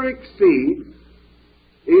ever exceed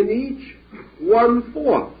in each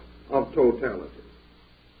one-fourth of totality.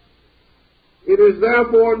 It is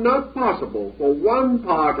therefore not possible for one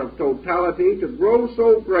part of totality to grow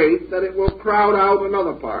so great that it will crowd out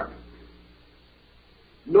another part.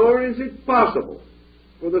 Nor is it possible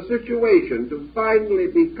for the situation to finally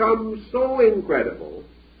become so incredible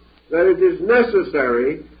that it is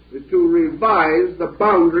necessary to revise the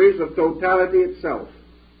boundaries of totality itself.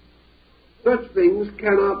 Such things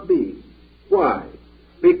cannot be. Why?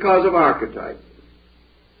 Because of archetype.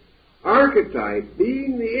 Archetype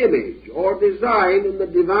being the image or design in the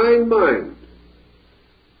divine mind.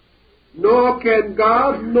 Nor can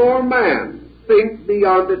God nor man think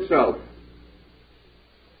beyond itself.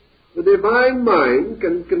 The divine mind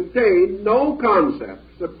can contain no concept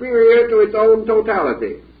superior to its own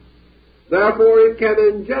totality. Therefore it can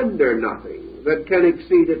engender nothing that can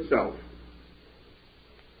exceed itself.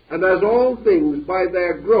 And as all things by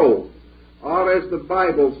their growth are, as the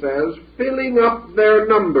Bible says, filling up their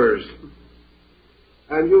numbers.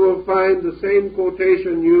 And you will find the same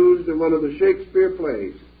quotation used in one of the Shakespeare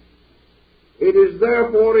plays. It is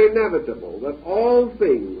therefore inevitable that all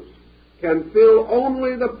things can fill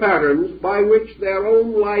only the patterns by which their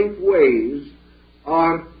own life ways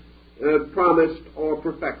are promised or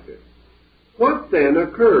perfected. What then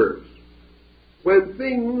occurs when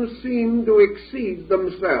things seem to exceed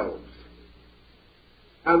themselves?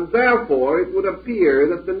 And therefore it would appear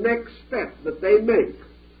that the next step that they make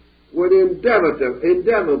would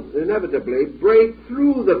inevitably break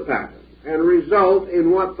through the pattern and result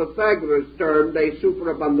in what Pythagoras termed a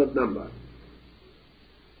superabundant number.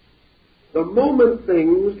 The moment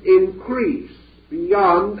things increase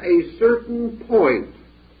beyond a certain point,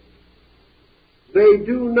 they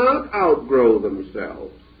do not outgrow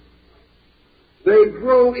themselves. They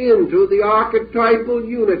grow into the archetypal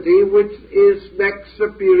unity which is next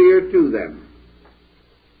superior to them.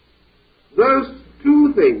 Thus,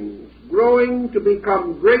 two things growing to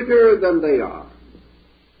become greater than they are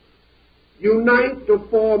unite to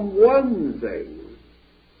form one thing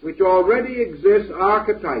which already exists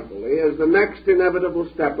archetypally as the next inevitable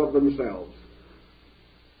step of themselves.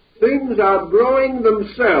 Things outgrowing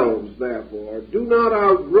themselves, therefore, do not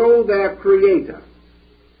outgrow their creator,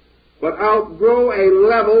 but outgrow a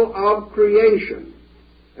level of creation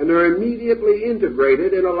and are immediately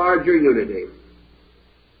integrated in a larger unity.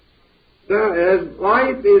 As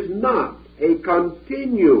life is not a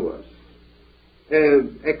continuous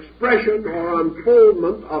expression or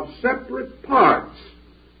unfoldment of separate parts,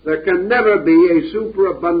 there can never be a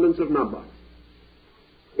superabundance of number.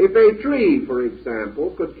 If a tree, for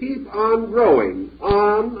example, could keep on growing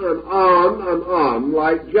on and on and on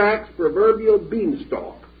like Jack's proverbial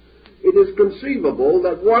beanstalk, it is conceivable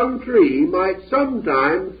that one tree might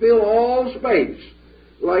sometime fill all space,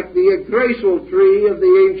 like the Yggdrasil tree of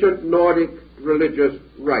the ancient Nordic religious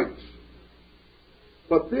rites.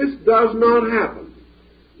 But this does not happen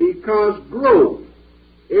because growth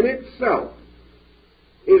in itself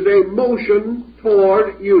is a motion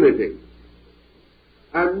toward unity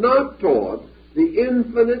and not toward the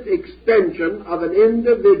infinite extension of an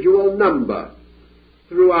individual number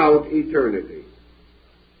throughout eternity.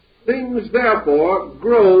 Things, therefore,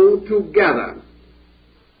 grow together,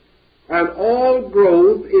 and all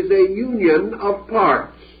growth is a union of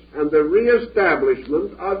parts and the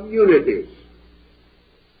reestablishment of unities.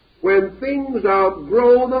 When things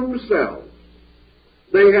outgrow themselves,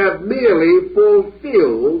 they have merely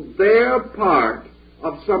fulfilled their part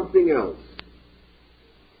of something else.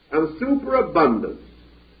 And superabundance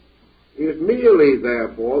is merely,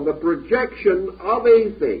 therefore, the projection of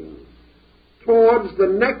a thing towards the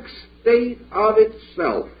next state of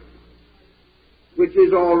itself, which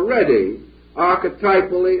is already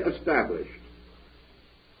archetypally established.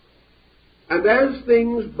 And as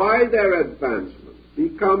things by their advancement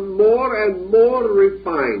become more and more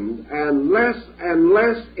refined and less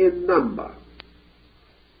in number,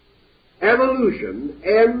 evolution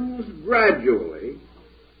ends gradually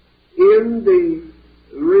in the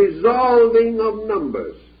resolving of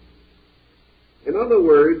numbers. In other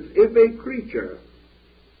words, if a creature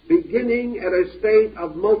beginning at a state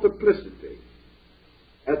of multiplicity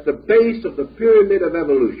at the base of the pyramid of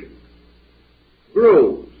evolution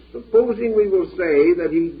grows, supposing we will say that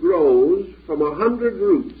he grows from 100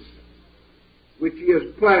 roots which he has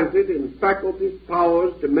planted in faculties,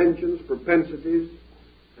 powers, dimensions, propensities,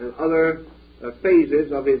 and other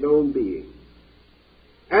phases of his own being.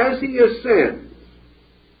 As he ascends,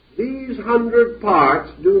 these 100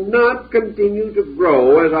 parts do not continue to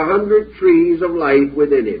grow as 100 trees of life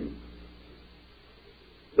within him.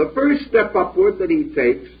 The first step upward that he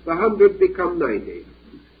takes, the 100 become 90.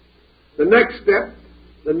 The next step,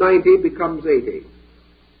 the 90 becomes 80.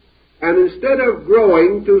 And instead of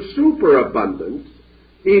growing to superabundance,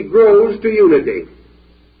 he grows to unity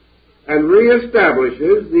and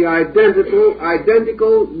reestablishes the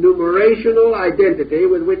identical numerational identity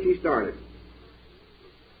with which he started.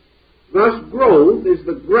 Thus, growth is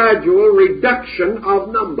the gradual reduction of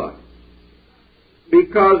number,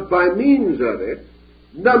 because by means of it,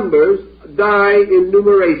 numbers die in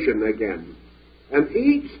numeration again. And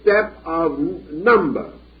each step of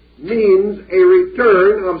number means a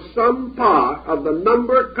return of some part of the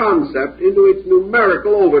number concept into its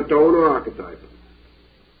numerical overtone or archetype.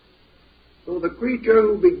 So the creature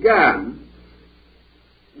who began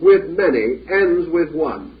with many ends with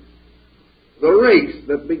one. The race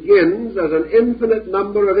that begins as an infinite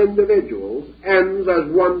number of individuals ends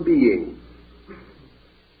as one being.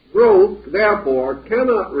 Growth, therefore,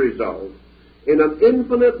 cannot result in an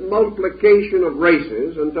infinite multiplication of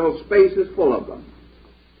races until space is full of them,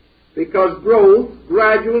 because growth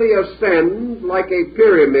gradually ascends like a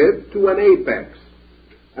pyramid to an apex,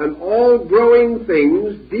 and all growing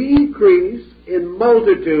things decrease in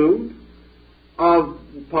multitude of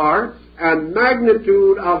parts and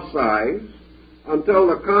magnitude of size until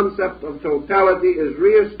the concept of totality is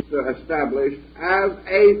re-established as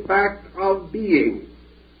a fact of being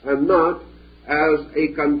and not as a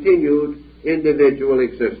continued individual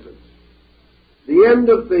existence. The end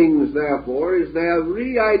of things, therefore, is their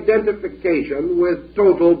re-identification with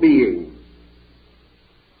total being.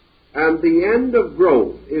 And the end of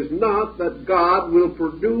growth is not that God will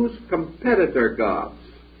produce competitor gods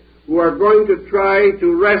who are going to try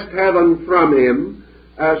to wrest heaven from him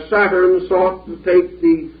as Saturn sought to take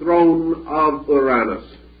the throne of Uranus.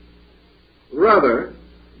 Rather,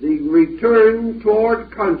 the return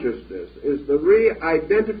toward consciousness is the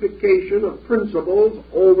re-identification of principles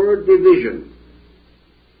over division,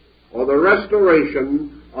 or the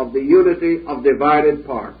restoration of the unity of divided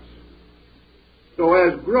parts. So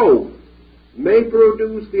as growth may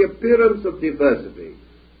produce the appearance of diversity,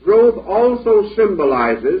 growth also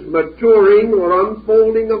symbolizes maturing or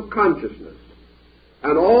unfolding of consciousness.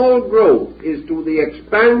 And all growth is to the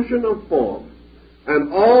expansion of form,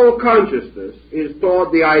 and all consciousness is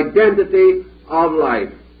toward the identity of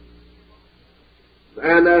life.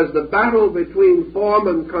 And as the battle between form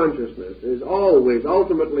and consciousness is always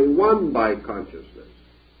ultimately won by consciousness,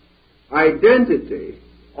 identity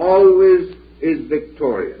always is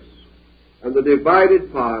victorious, and the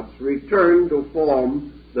divided parts return to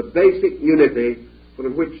form the basic unity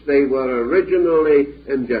from which they were originally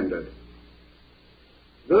engendered.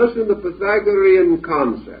 Thus, in the Pythagorean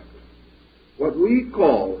concept, what we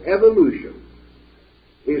call evolution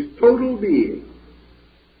is total being,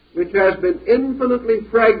 which has been infinitely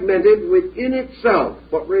fragmented within itself,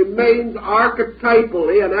 but remains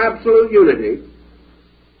archetypally an absolute unity,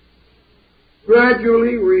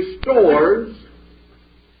 gradually restores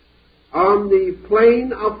on the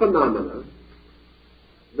plane of phenomena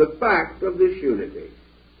the fact of this unity.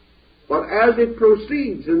 But as it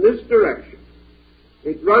proceeds in this direction,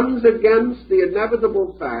 it runs against the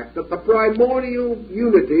inevitable fact that the primordial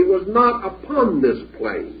unity was not upon this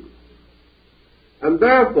plane. And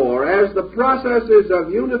therefore, as the processes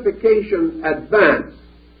of unification advance,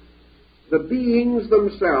 the beings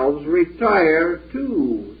themselves retire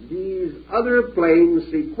to these other planes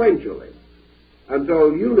sequentially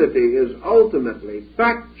until unity is ultimately,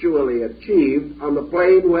 factually achieved on the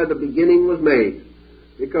plane where the beginning was made,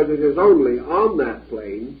 because it is only on that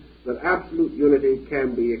plane that absolute unity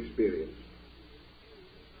can be experienced.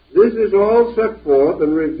 This is all set forth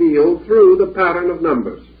and revealed through the pattern of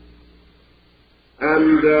numbers,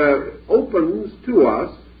 and opens to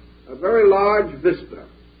us a very large vista.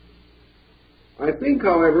 I think,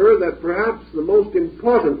 however, that perhaps the most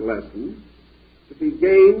important lesson to be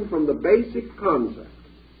gained from the basic concept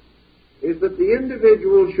is that the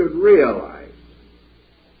individual should realize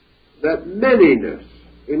that manyness,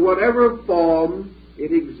 in whatever form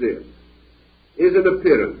it exists, is an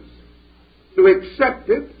appearance. To accept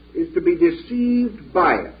it is to be deceived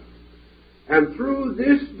by it, and through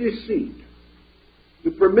this deceit,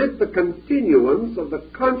 to permit the continuance of the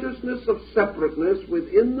consciousness of separateness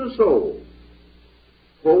within the soul.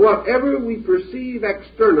 For whatever we perceive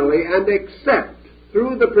externally and accept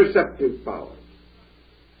through the perceptive power,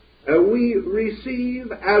 we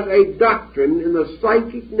receive as a doctrine in the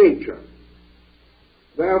psychic nature.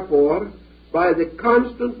 Therefore, by the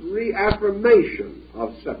constant reaffirmation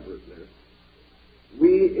of separateness,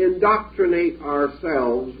 we indoctrinate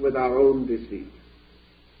ourselves with our own deceit.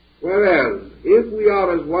 Whereas, if we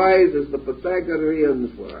are as wise as the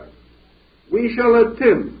Pythagoreans were, we shall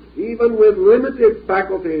attempt, even with limited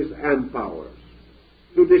faculties and powers,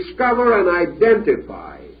 to discover and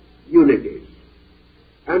identify unities,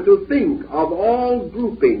 and to think of all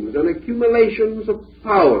groupings and accumulations of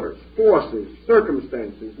powers, forces,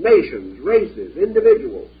 circumstances, nations, races,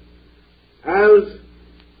 individuals, as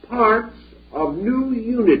parts of new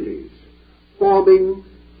unities forming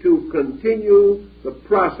to continue the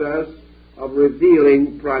process of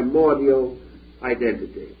revealing primordial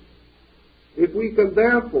identity. If we can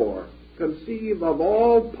therefore conceive of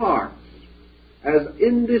all parts as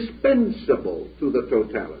indispensable to the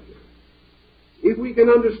totality, if we can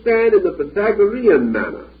understand in the Pythagorean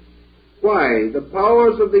manner why the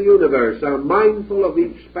powers of the universe are mindful of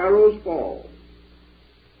each sparrow's fall,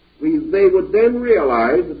 they would then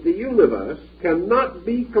realize that the universe cannot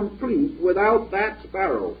be complete without that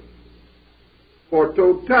sparrow. For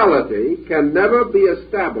totality can never be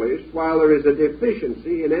established while there is a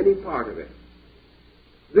deficiency in any part of it.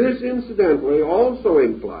 This, incidentally, also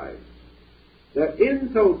implies that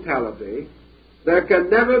in totality there can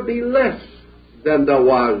never be less than there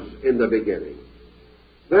was in the beginning.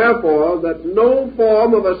 Therefore, that no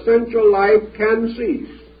form of essential life can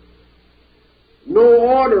cease. No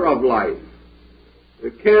order of life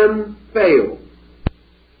can fail.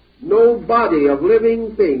 No body of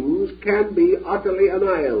living things can be utterly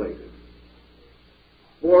annihilated.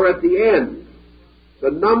 For at the end, the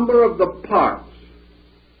number of the parts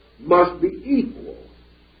must be equal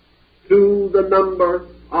to the number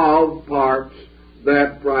of parts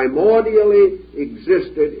that primordially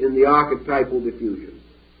existed in the archetypal diffusion.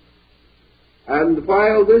 And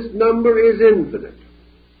while this number is infinite,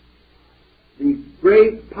 the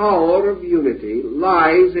great power of unity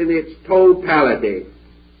lies in its totality.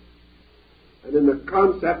 And in the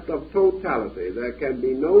concept of totality, there can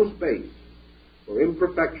be no space for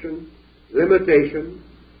imperfection, limitation,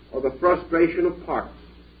 or the frustration of parts.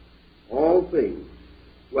 All things,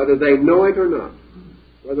 whether they know it or not,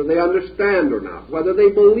 whether they understand or not, whether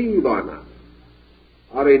they believe or not,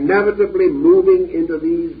 are inevitably moving into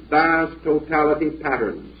these vast totality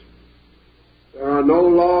patterns. There are no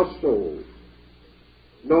lost souls,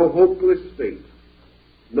 no hopeless states,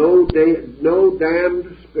 no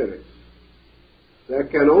damned spirits. There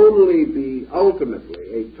can only be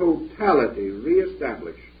ultimately a totality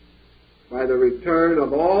reestablished by the return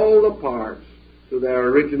of all the parts to their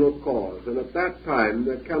original cause, and at that time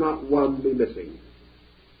there cannot one be missing.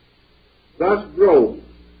 Thus growth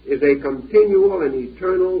is a continual and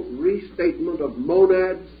eternal restatement of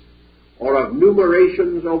monads or of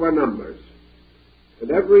numerations over numbers. And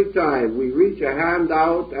every time we reach a hand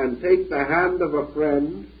out and take the hand of a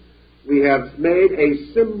friend, we have made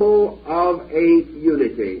a symbol of a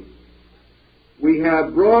unity. We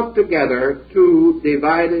have brought together two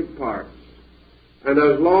divided parts. And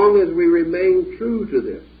as long as we remain true to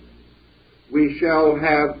this, we shall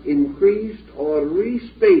have increased or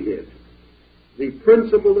restated the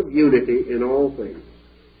principle of unity in all things.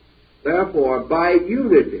 Therefore, by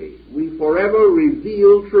unity, we forever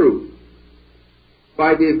reveal truth.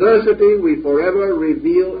 By diversity, we forever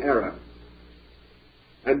reveal error.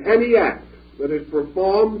 And any act that is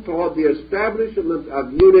performed toward the establishment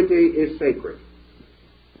of unity is sacred.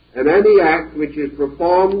 And any act which is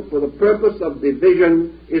performed for the purpose of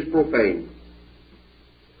division is profane.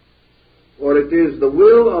 For it is the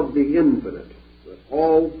will of the infinite that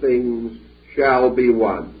all things shall be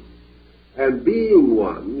one, and being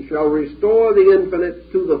one shall restore the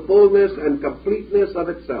infinite to the fullness and completeness of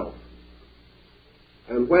itself.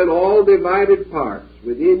 And when all divided parts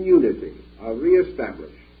within unity are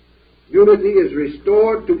reestablished, unity is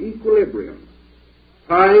restored to equilibrium.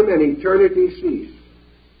 Time and eternity cease,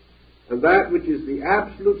 and that which is the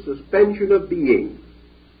absolute suspension of being,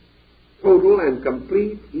 total and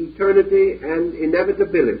complete eternity and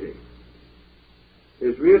inevitability,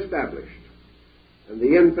 is reestablished. and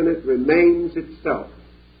the infinite remains itself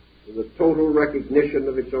in the total recognition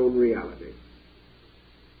of its own reality.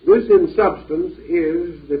 This, in substance,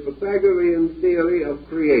 is the Pythagorean theory of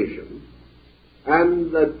creation and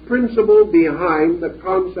the principle behind the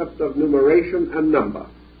concept of numeration and number.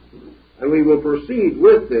 And we will proceed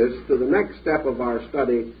with this to the next step of our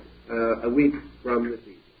study a week from this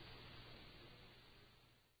evening.